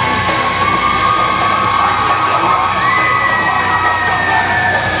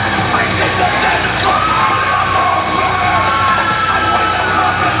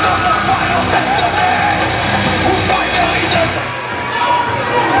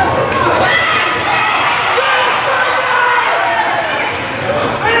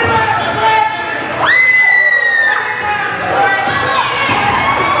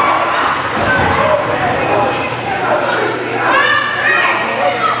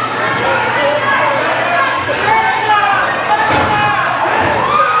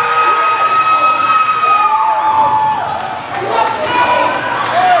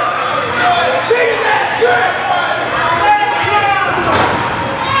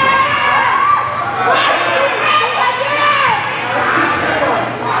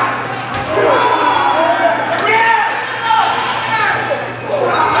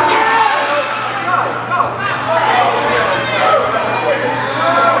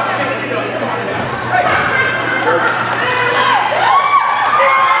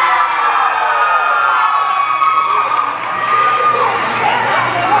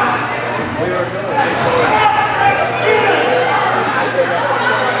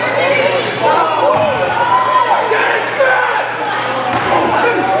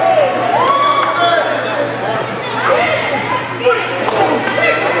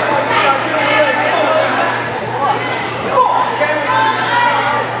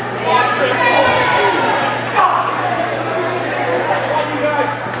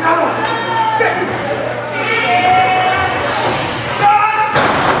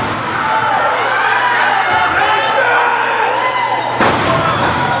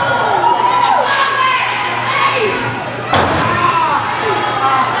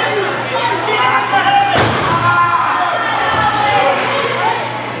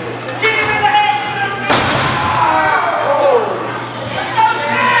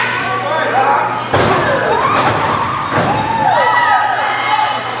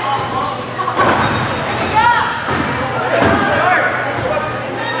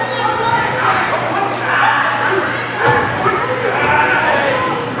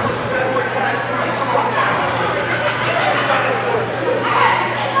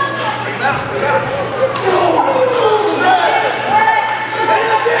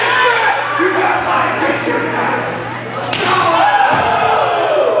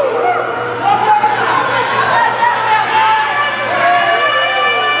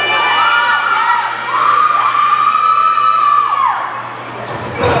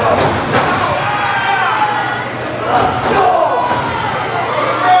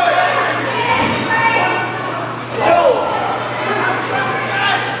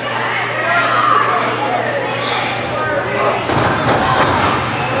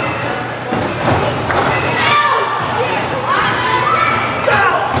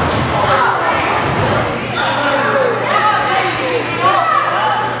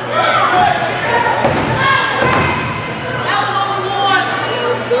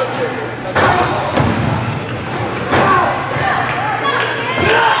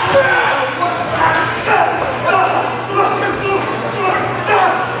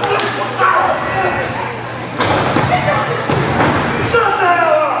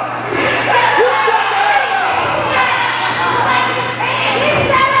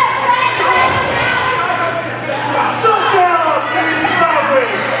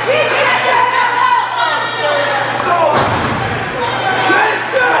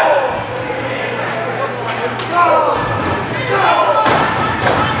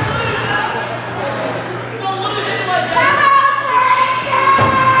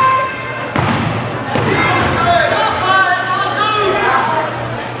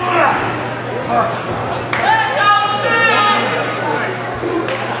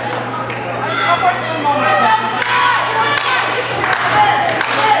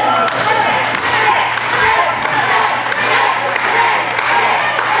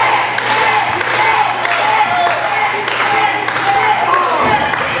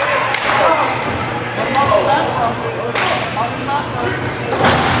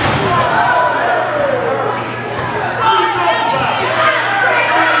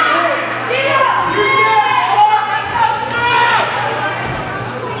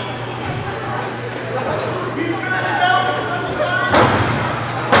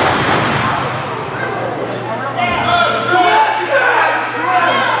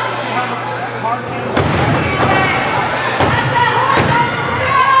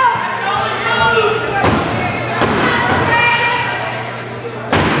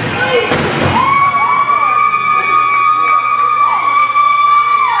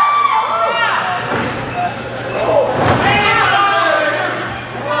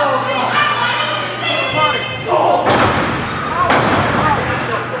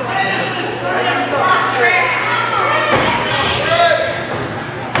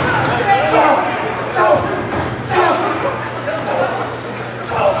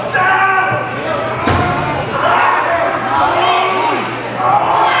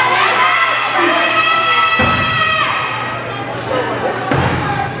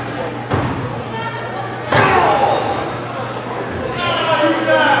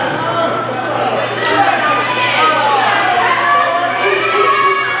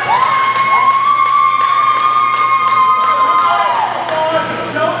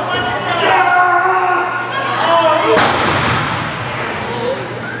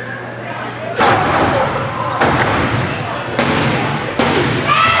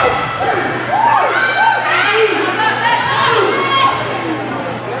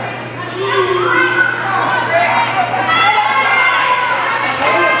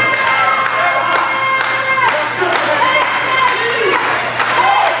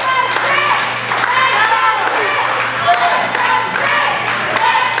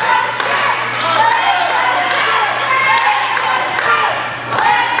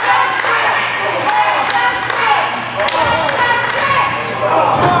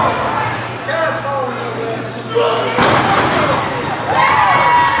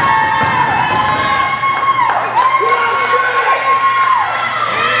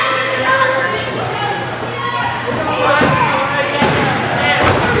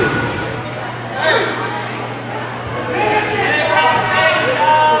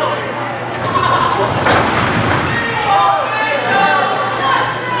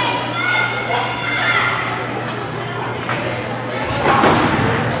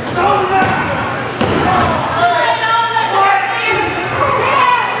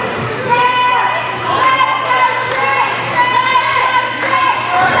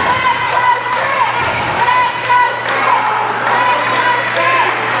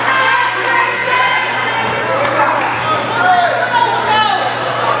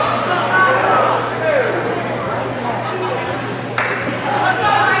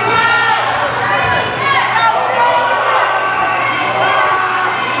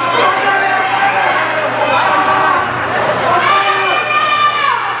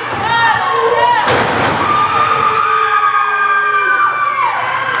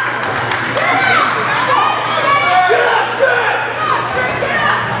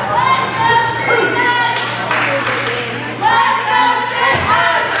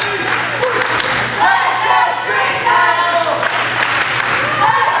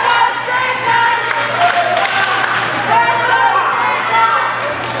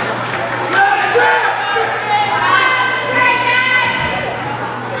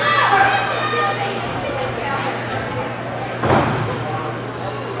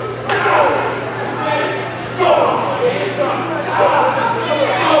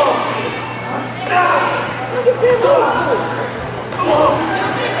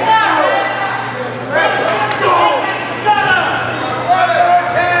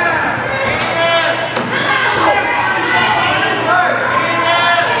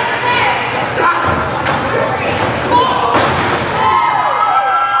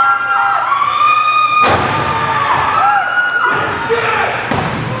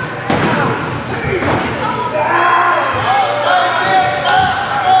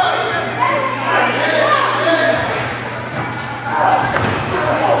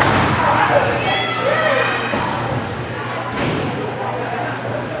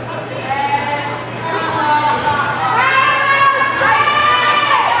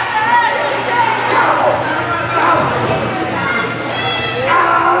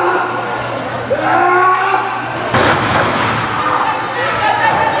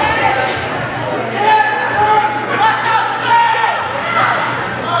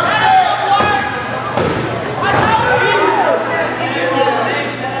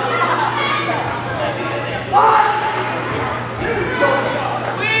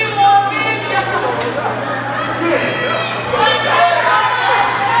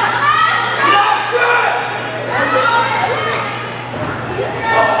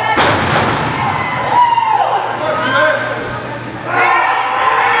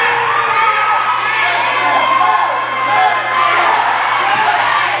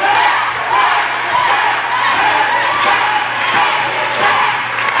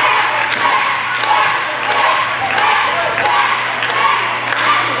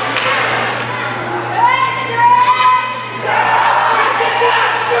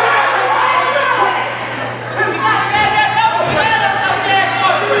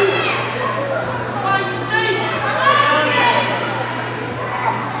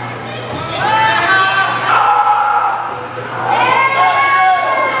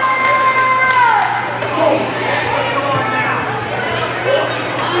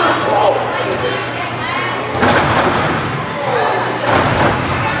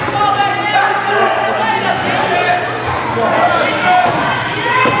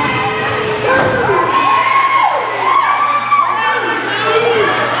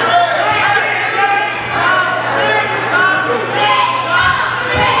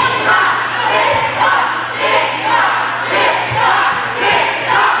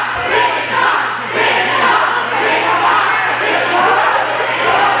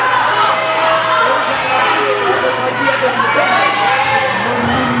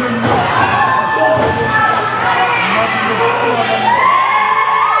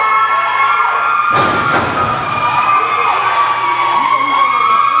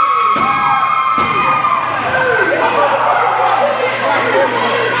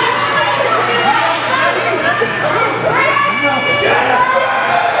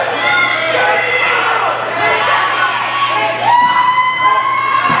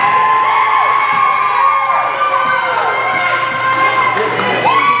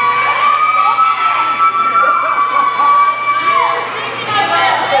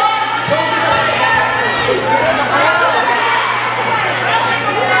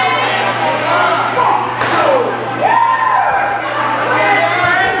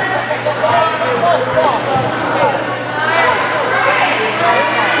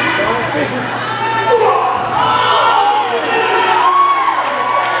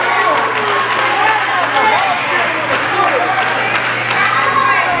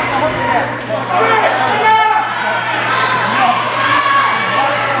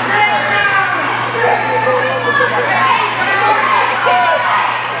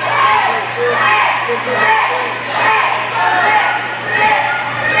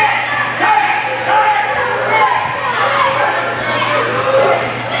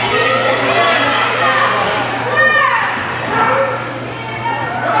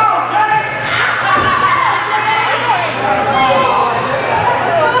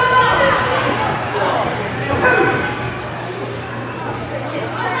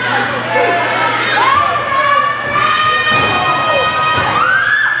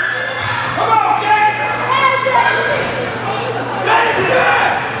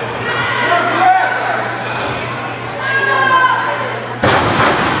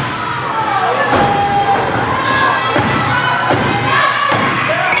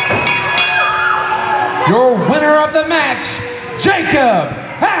 Jacob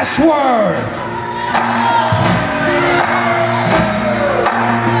Ashworth.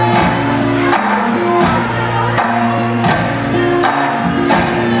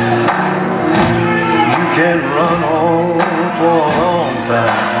 Can run on for a long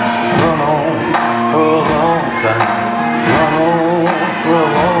time, run on for a long time, run on for a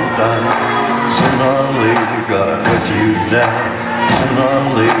long time. Sooner or later gotta cut you down, sooner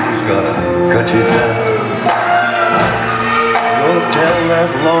or later gotta cut you down. Go tell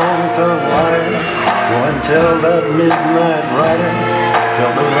that long-tongued liar, go and tell that midnight rider,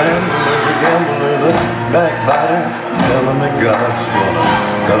 tell the rambler, the gambler, the backbiter, tell him that God's gonna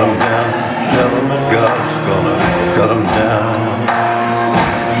cut him down. Tell him that God's gonna cut him down.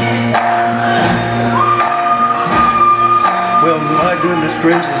 Well, my goodness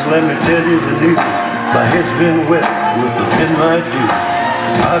gracious, let me tell you the news. My head's been wet with the midnight dew.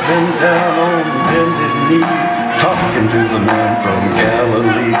 I've been down on bended knee, talking to the man from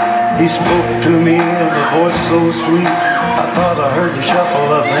Galilee. He spoke to me in a voice so sweet, I thought I heard the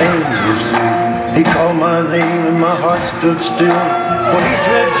shuffle of angels sweet. He called my name and my heart stood still when he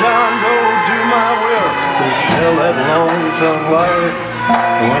said, John, go do my will. Go tell that long-tongued liar,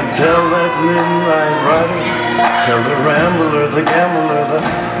 go and tell that midnight rider, tell the rambler, the gambler, the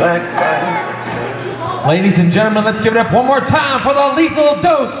backbiter. Ladies and gentlemen, let's give it up one more time for the Lethal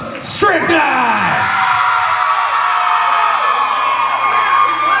Dose Strychnine.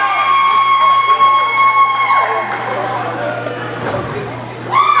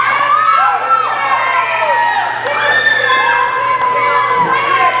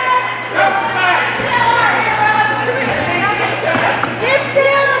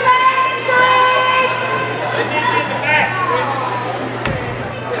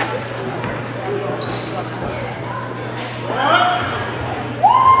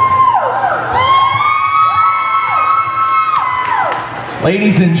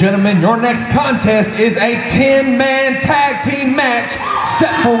 Ladies and gentlemen, your next contest is a 10-man tag team match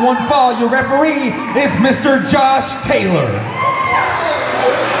set for one fall. Your referee is Mr. Josh Taylor.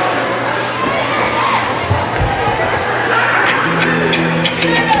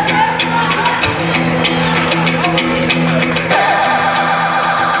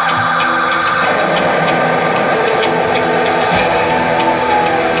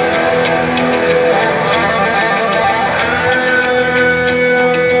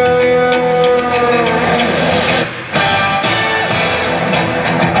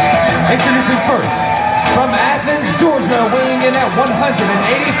 Introducing first, from Athens, Georgia, weighing in at 185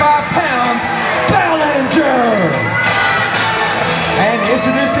 pounds, Ballinger. And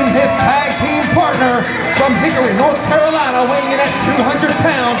introducing his tag team partner, from Hickory, North Carolina, weighing in at 200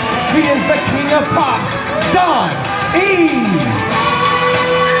 pounds, he is the king of pops, Don E.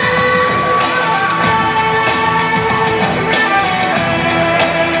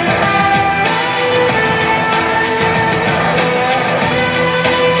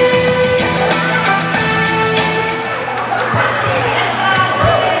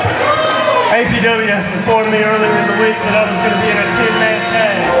 APW informed me earlier in the week that I was going to be in a 10-man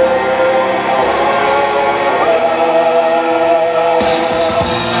tag.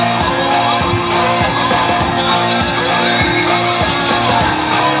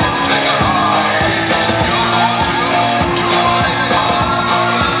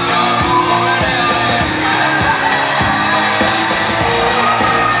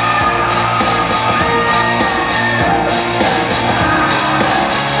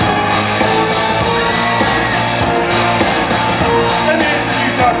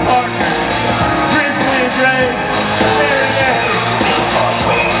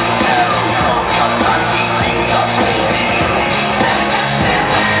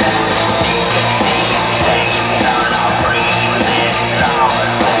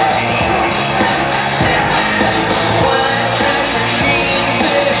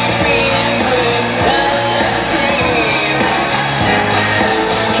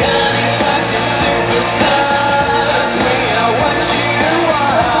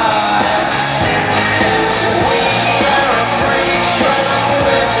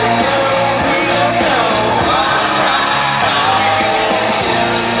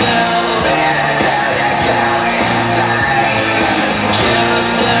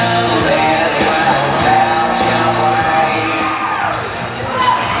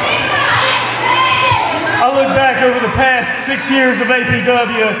 Over the past 6 years of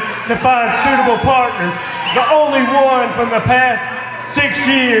APW to find suitable partners. The only one from the past 6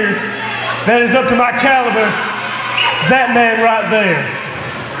 years that is up to my caliber, that man right there.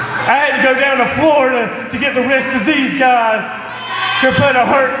 I had to go down to Florida to get the rest of these guys to put a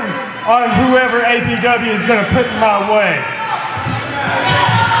hurting on whoever APW is going to put in my way.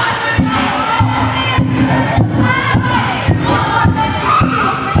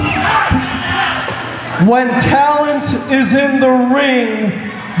 When talent is in the ring,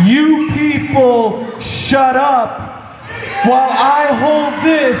 you people shut up while I hold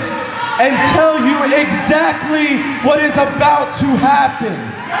this and tell you exactly what is about to happen.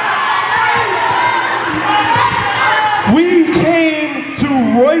 We came to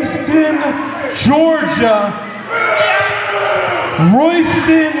Royston, Georgia.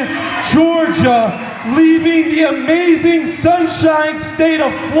 Leaving the amazing sunshine state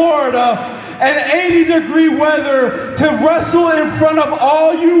of Florida and 80-degree weather to wrestle in front of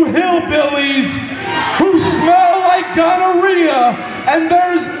all you hillbillies who smell like gonorrhea, and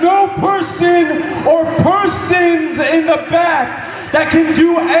there's no person or persons in the back that can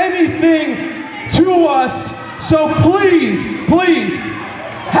do anything to us. So please, please,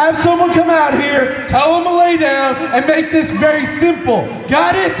 have someone come out here, tell them to lay down, and make this very simple.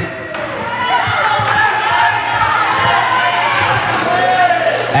 Got it?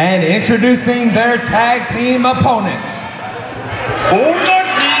 And introducing their tag team opponents.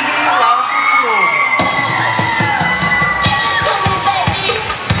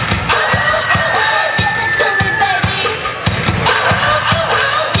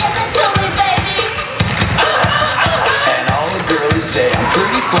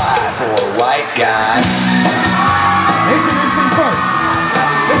 Guy. Introducing first,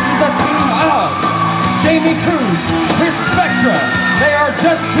 this is the team of Jamie Cruz, Chris Spectra, they are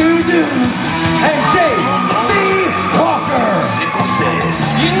just two dudes, and J.C. Walker.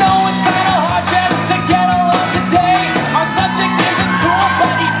 You know it's kind of hard just to get along today. Our subject isn't cool,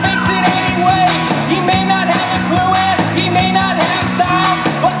 but he thinks it anyway. He may not have a clue and he may not have style,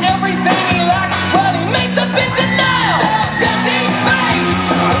 but everything he likes, well, he makes up in denial. So does he fight?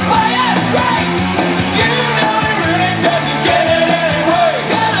 Play us straight. You know he really doesn't get it anyway.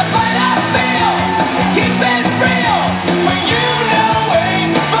 Gonna fight I feel, keep it real. For you know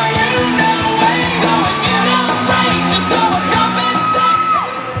way, for you know way. So if you don't break, just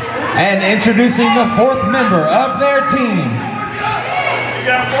overcompensate. And introducing the fourth member of their team. You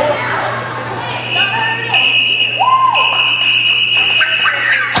got four?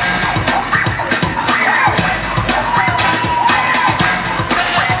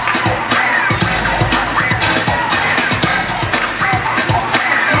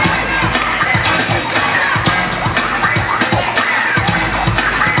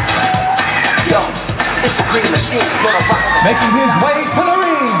 Making his way to the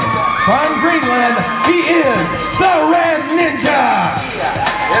ring from Greenland, he is the Red Ninja.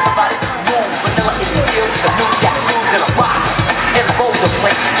 Everybody move, vanilla is here with the new jack moves in a rock. And roll the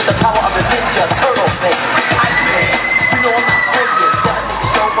place with the power of the ninja turtle face. Iceman, you know I'm not playing. Never make a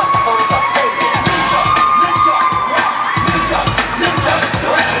show but the photos are saving. Ninja, ninja, rap, ninja, ninja,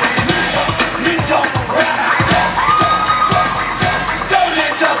 rap, ninja, ninja, rap. Go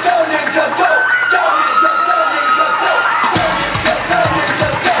ninja, go ninja, go. Go ninja, go ninja, go. Go ninja, go ninja,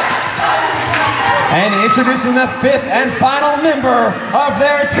 go. And introducing the fifth and final member of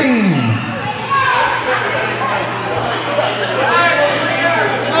their team.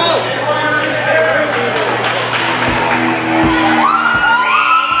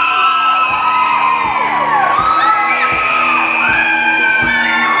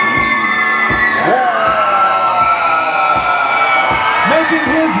 Making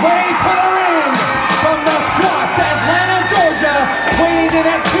his way to the ring from the Swats, Atlanta, Georgia, weighing in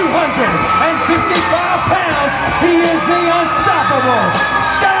at 255 pounds, he is the unstoppable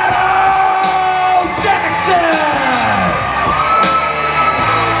Shadow Jackson!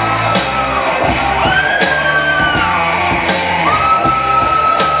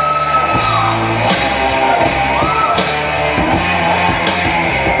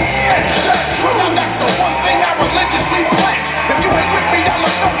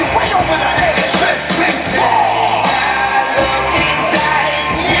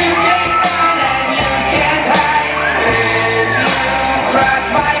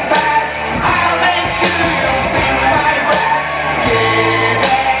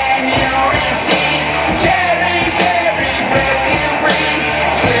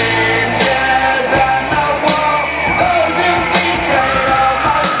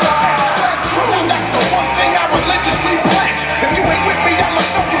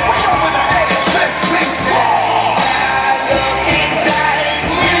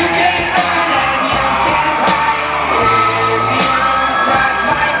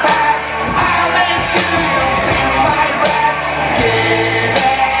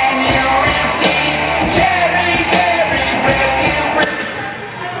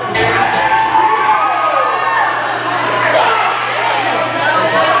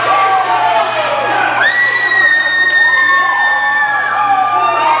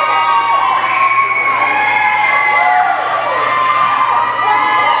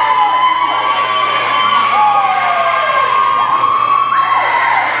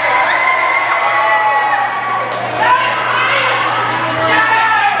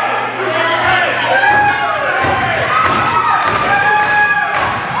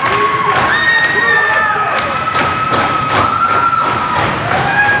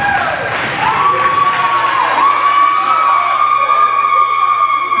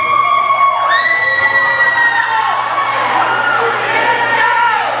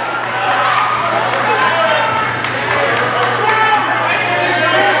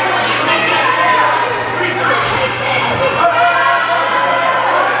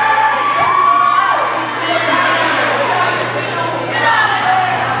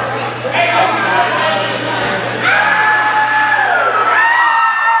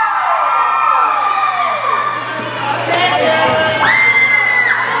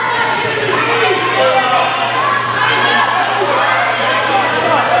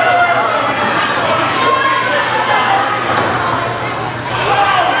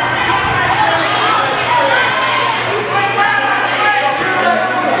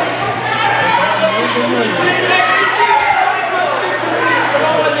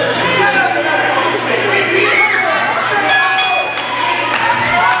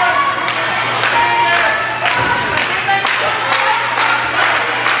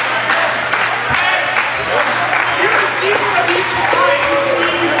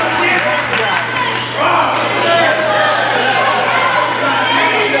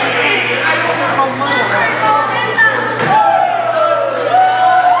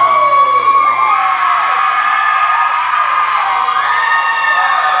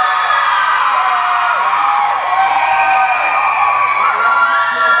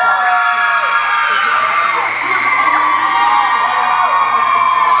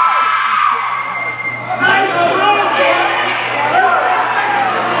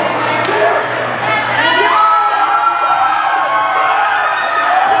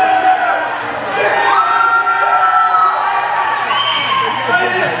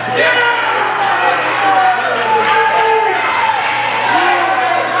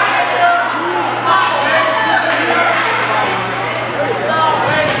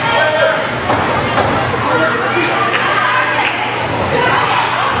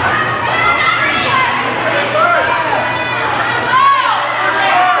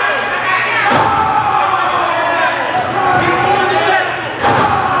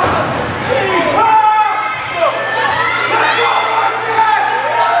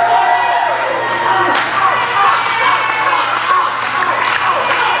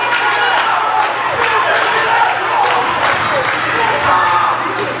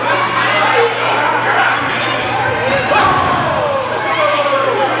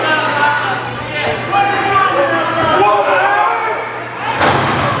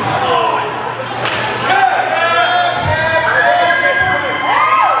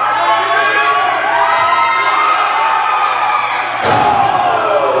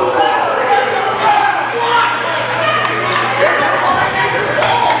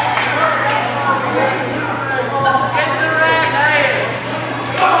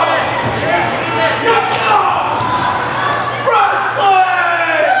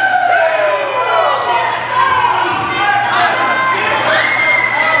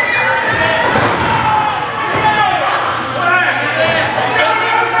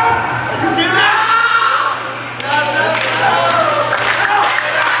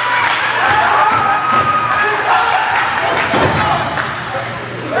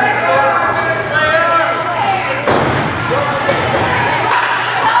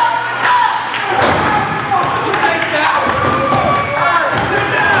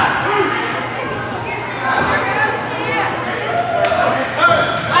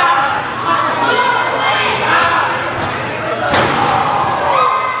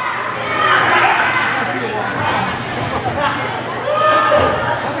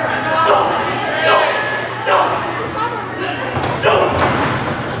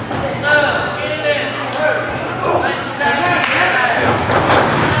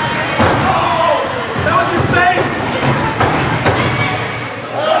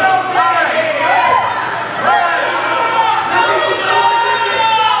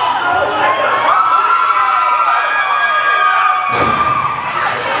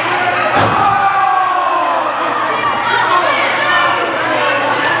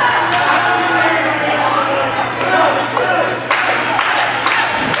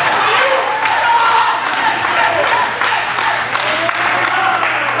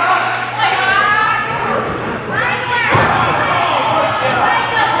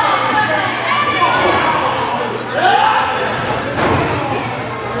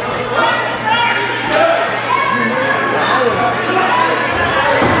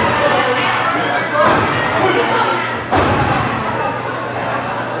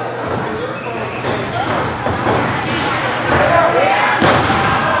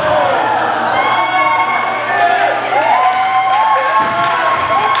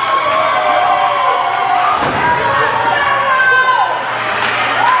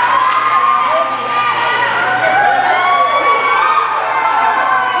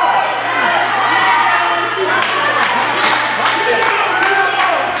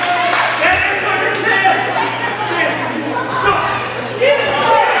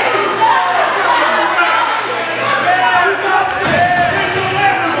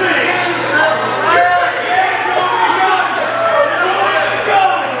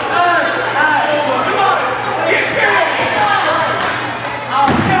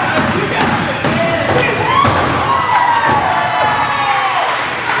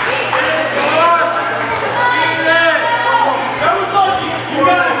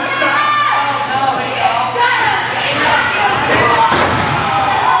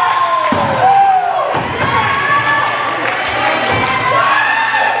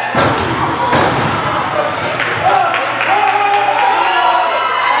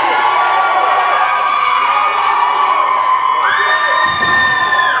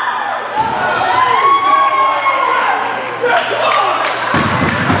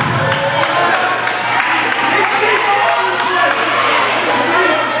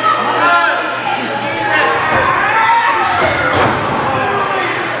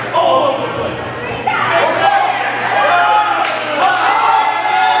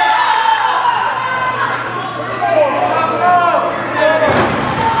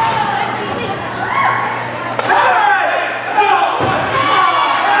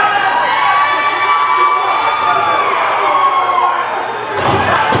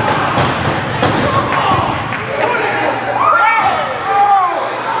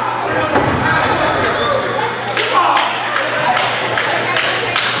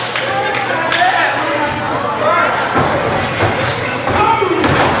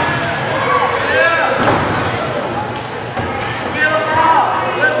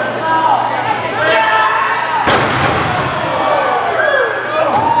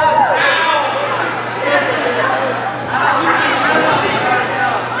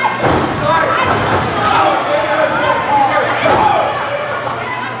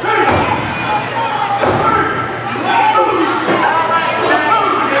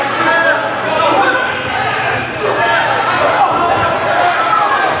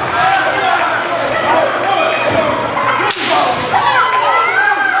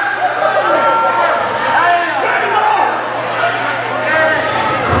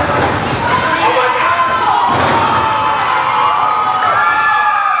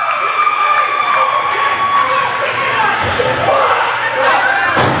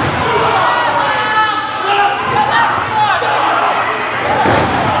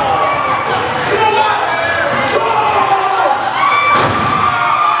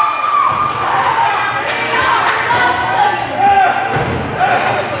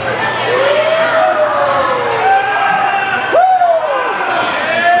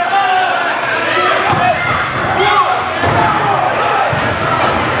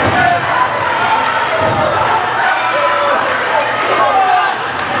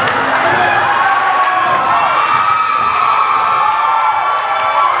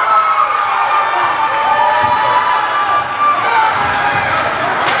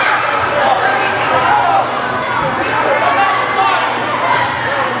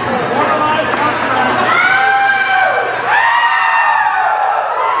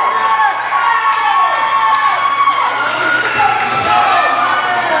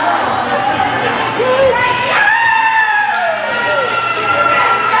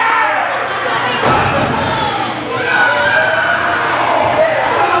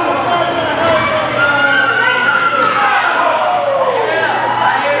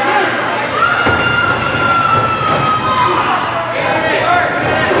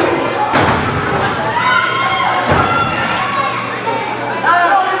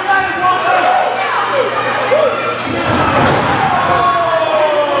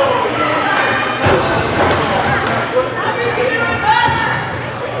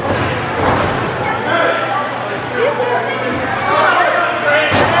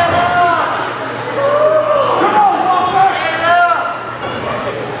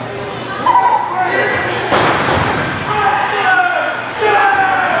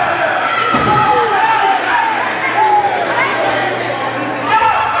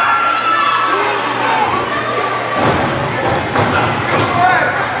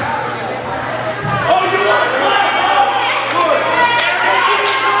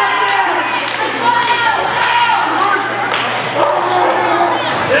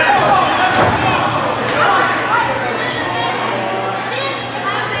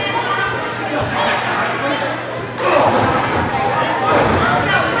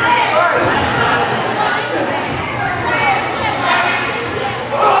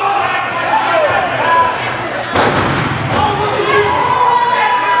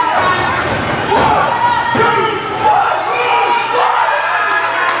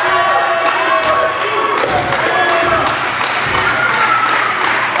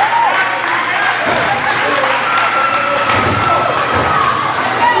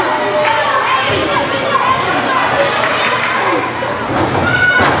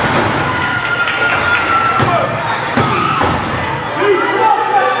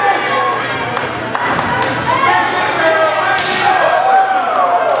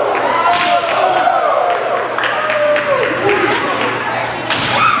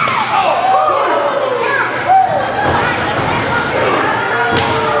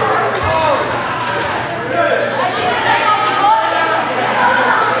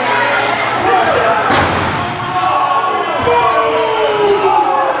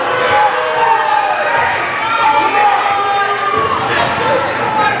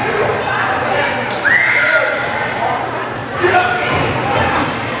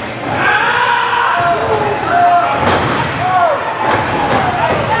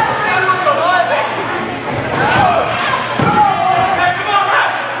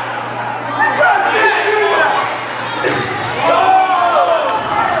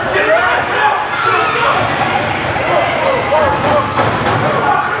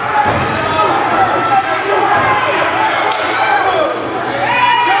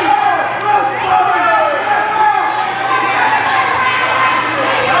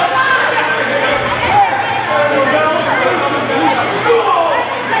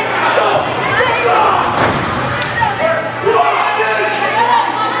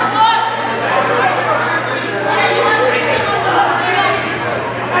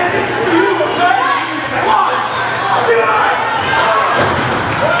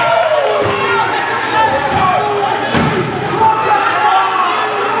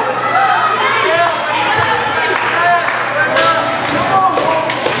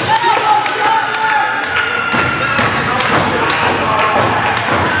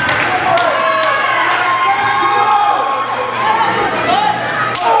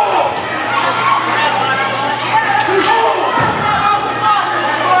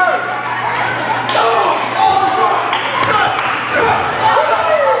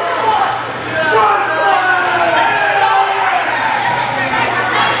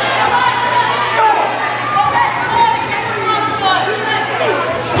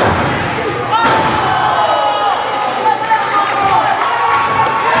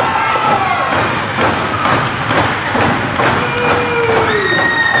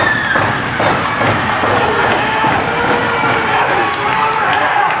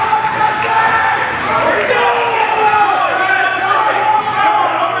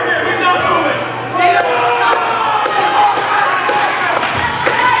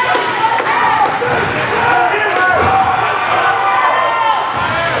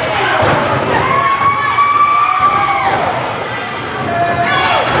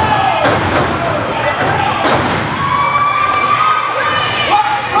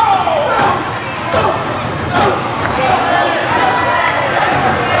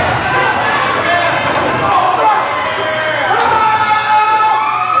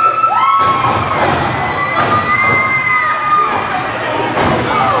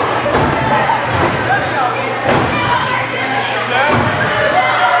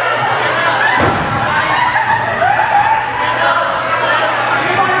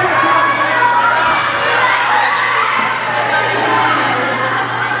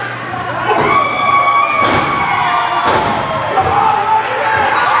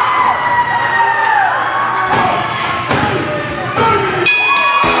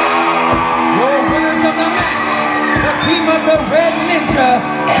 Georgia,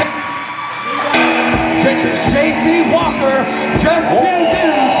 J.C. Walker, Just Two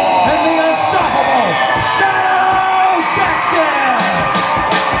Dudes, and the unstoppable Shadow Jackson.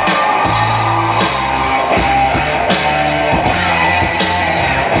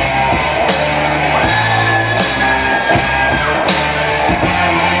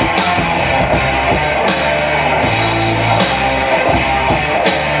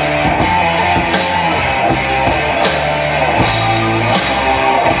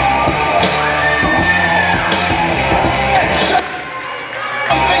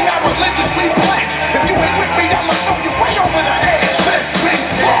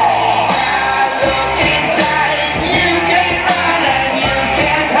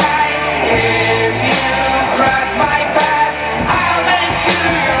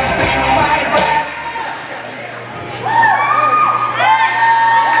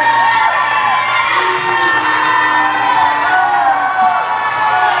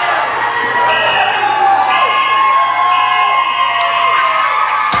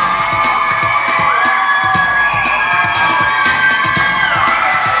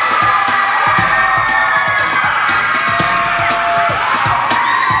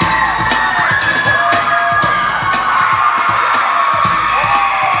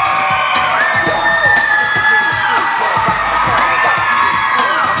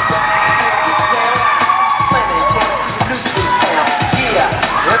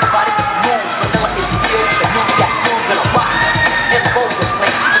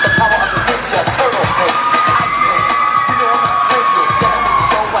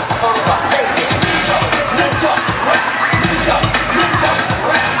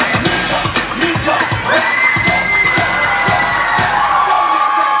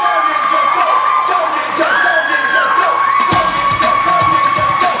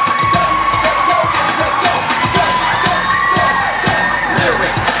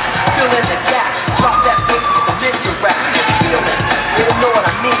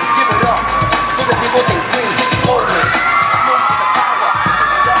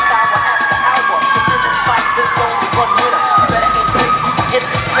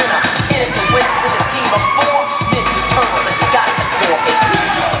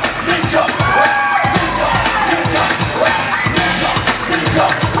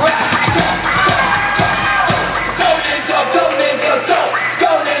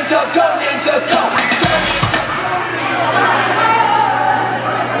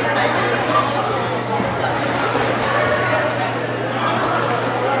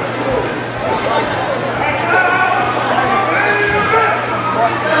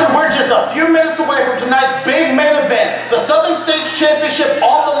 Championship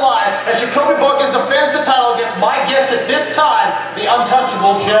on the line as Jacoby Boykins defends the title against my guest at this time, the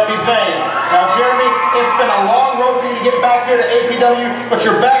untouchable Jeremy Vane. Now, Jeremy, it's been a long road for you to get back here to APW, but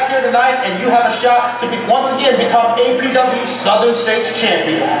you're back here tonight and you have a shot to once again become APW Southern States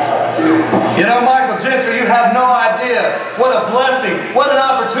Champion. You know, Michael Gentry, you have no idea what a blessing, what an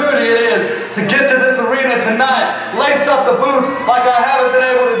opportunity it is to get to this arena tonight, lace up the boots like I haven't been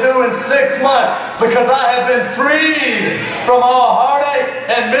able to do in 6 months because I have been freed from all heartache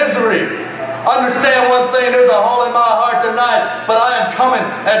and misery. Understand one thing, there's a hole in my heart tonight, but I am coming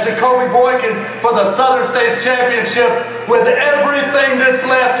at Jacoby Boykins for the Southern States Championship with everything that's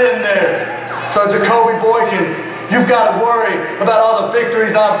left in there. So Jacoby Boykins, you've got to worry about all the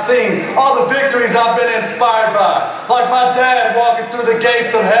victories I've seen, all the victories I've been inspired by, like my dad walking through the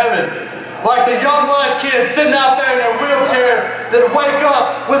gates of heaven. Like the young life kids sitting out there in their wheelchairs that wake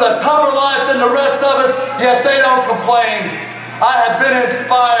up with a tougher life than the rest of us, yet they don't complain. I have been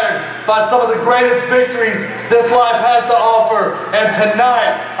inspired by some of the greatest victories this life has to offer, and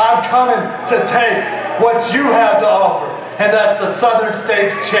tonight I'm coming to take what you have to offer, and that's the Southern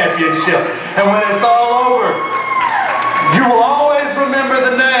States Championship. And when it's all over, you will always remember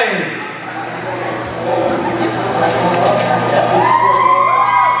the name.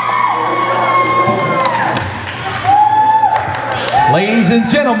 Ladies and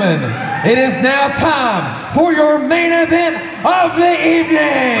gentlemen, it is now time for your main event of the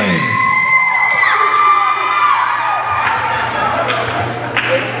evening.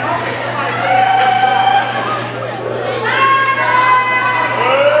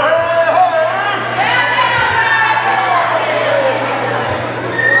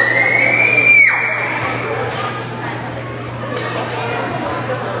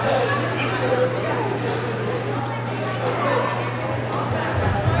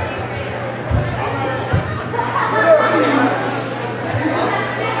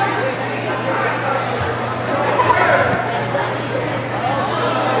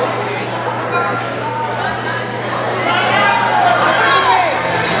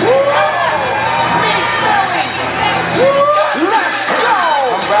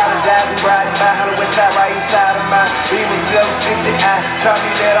 Try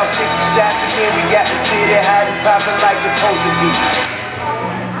me let off 60 shots again. We got the city hot and popping like it's supposed to be.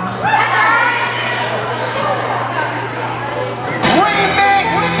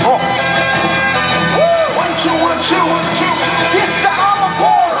 Remix! 1, 2, 1, 2, 1, 2. This the I'm a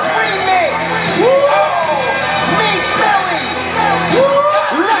Boss remix! Meet Billy!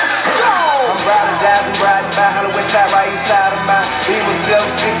 Let's go! I'm riding dies and riding by on the west side, right east side of mine. We was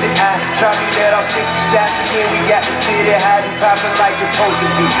 760, I try me let off 60 shots again. We got the city hot and popping like it's supposed to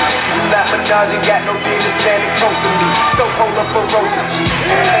be. It's not Minaj, ain't got no business standing close to me. So hold up ferocious G.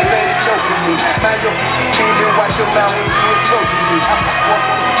 Ain't let it joke with me. Mind your feeling, watch your mouth when you approaching me.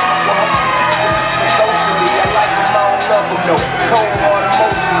 Socially, I like them all, love them though. Cold heart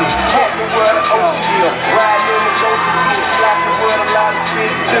emotionally. Walk the world of ocean hill. Riding in the ghost of gear. Slap the world a lot of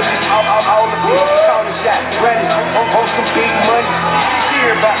spit till she's all of it. Counter shot, reddish, on some big money.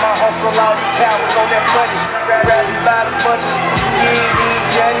 Cheer about my hustle, all these cowards on that money. Rapping by the bunch. You ain't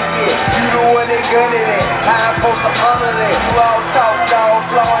done it yet. You the one they gunning at. How I'm supposed to honor that? You all talk, dog,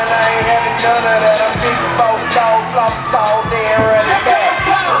 flow, and I ain't having none of that. I'm big boss, dog, floss all day and run it back.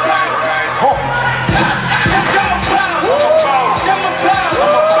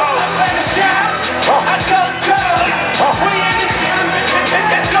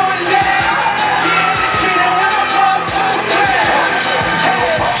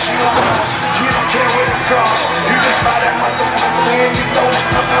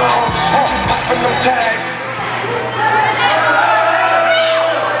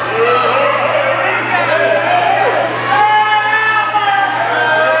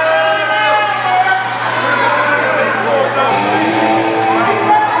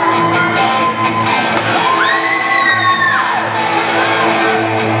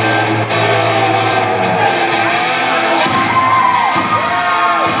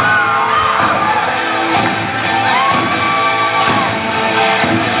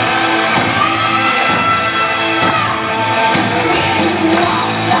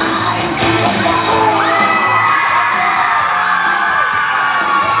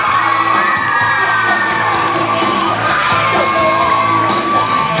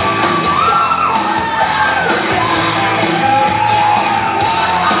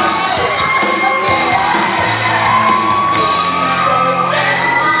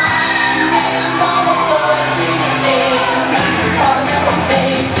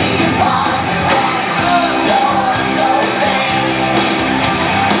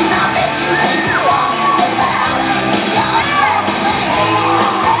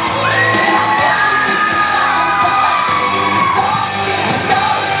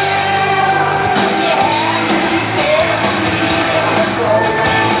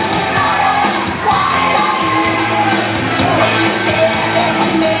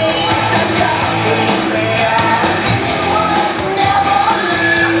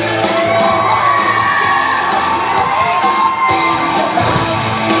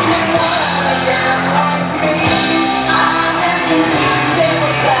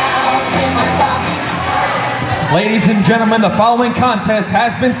 Ladies and gentlemen, the following contest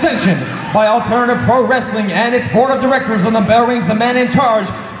has been sanctioned by Alternative Pro Wrestling and its board of directors. On the bell rings, the man in charge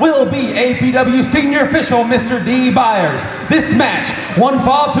will be APW senior official Mr. D. Byers. This match, one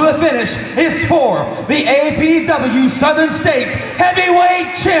fall to a finish, is for the APW Southern States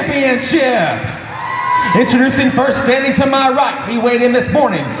Heavyweight Championship. Introducing first, standing to my right, he weighed in this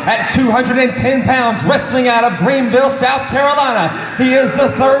morning at 210 pounds, wrestling out of Greenville, South Carolina. He is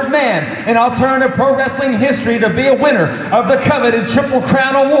the third man in Alternative Pro Wrestling history to be a winner of the coveted Triple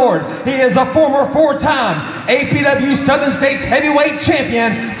Crown Award. He is a former four-time APW Southern States Heavyweight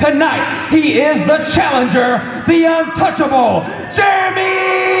Champion. Tonight, he is the challenger, the untouchable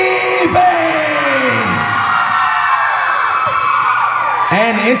Jeremy Bain.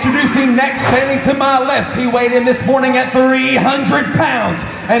 And introducing next, standing to my left, he weighed in this morning at 300 pounds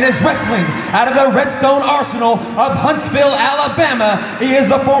and is wrestling out of the Redstone Arsenal of Huntsville, Alabama. He is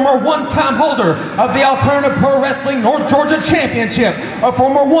a former one-time holder of the Alternative Pro Wrestling North Georgia Championship, a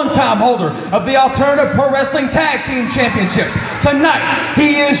former one-time holder of the Alternative Pro Wrestling Tag Team Championships. Tonight,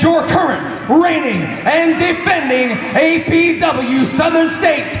 he is your current, reigning, and defending APW Southern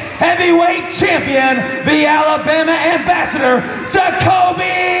States Heavyweight Champion, the Alabama Ambassador,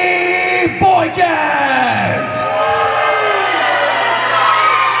 Jacoby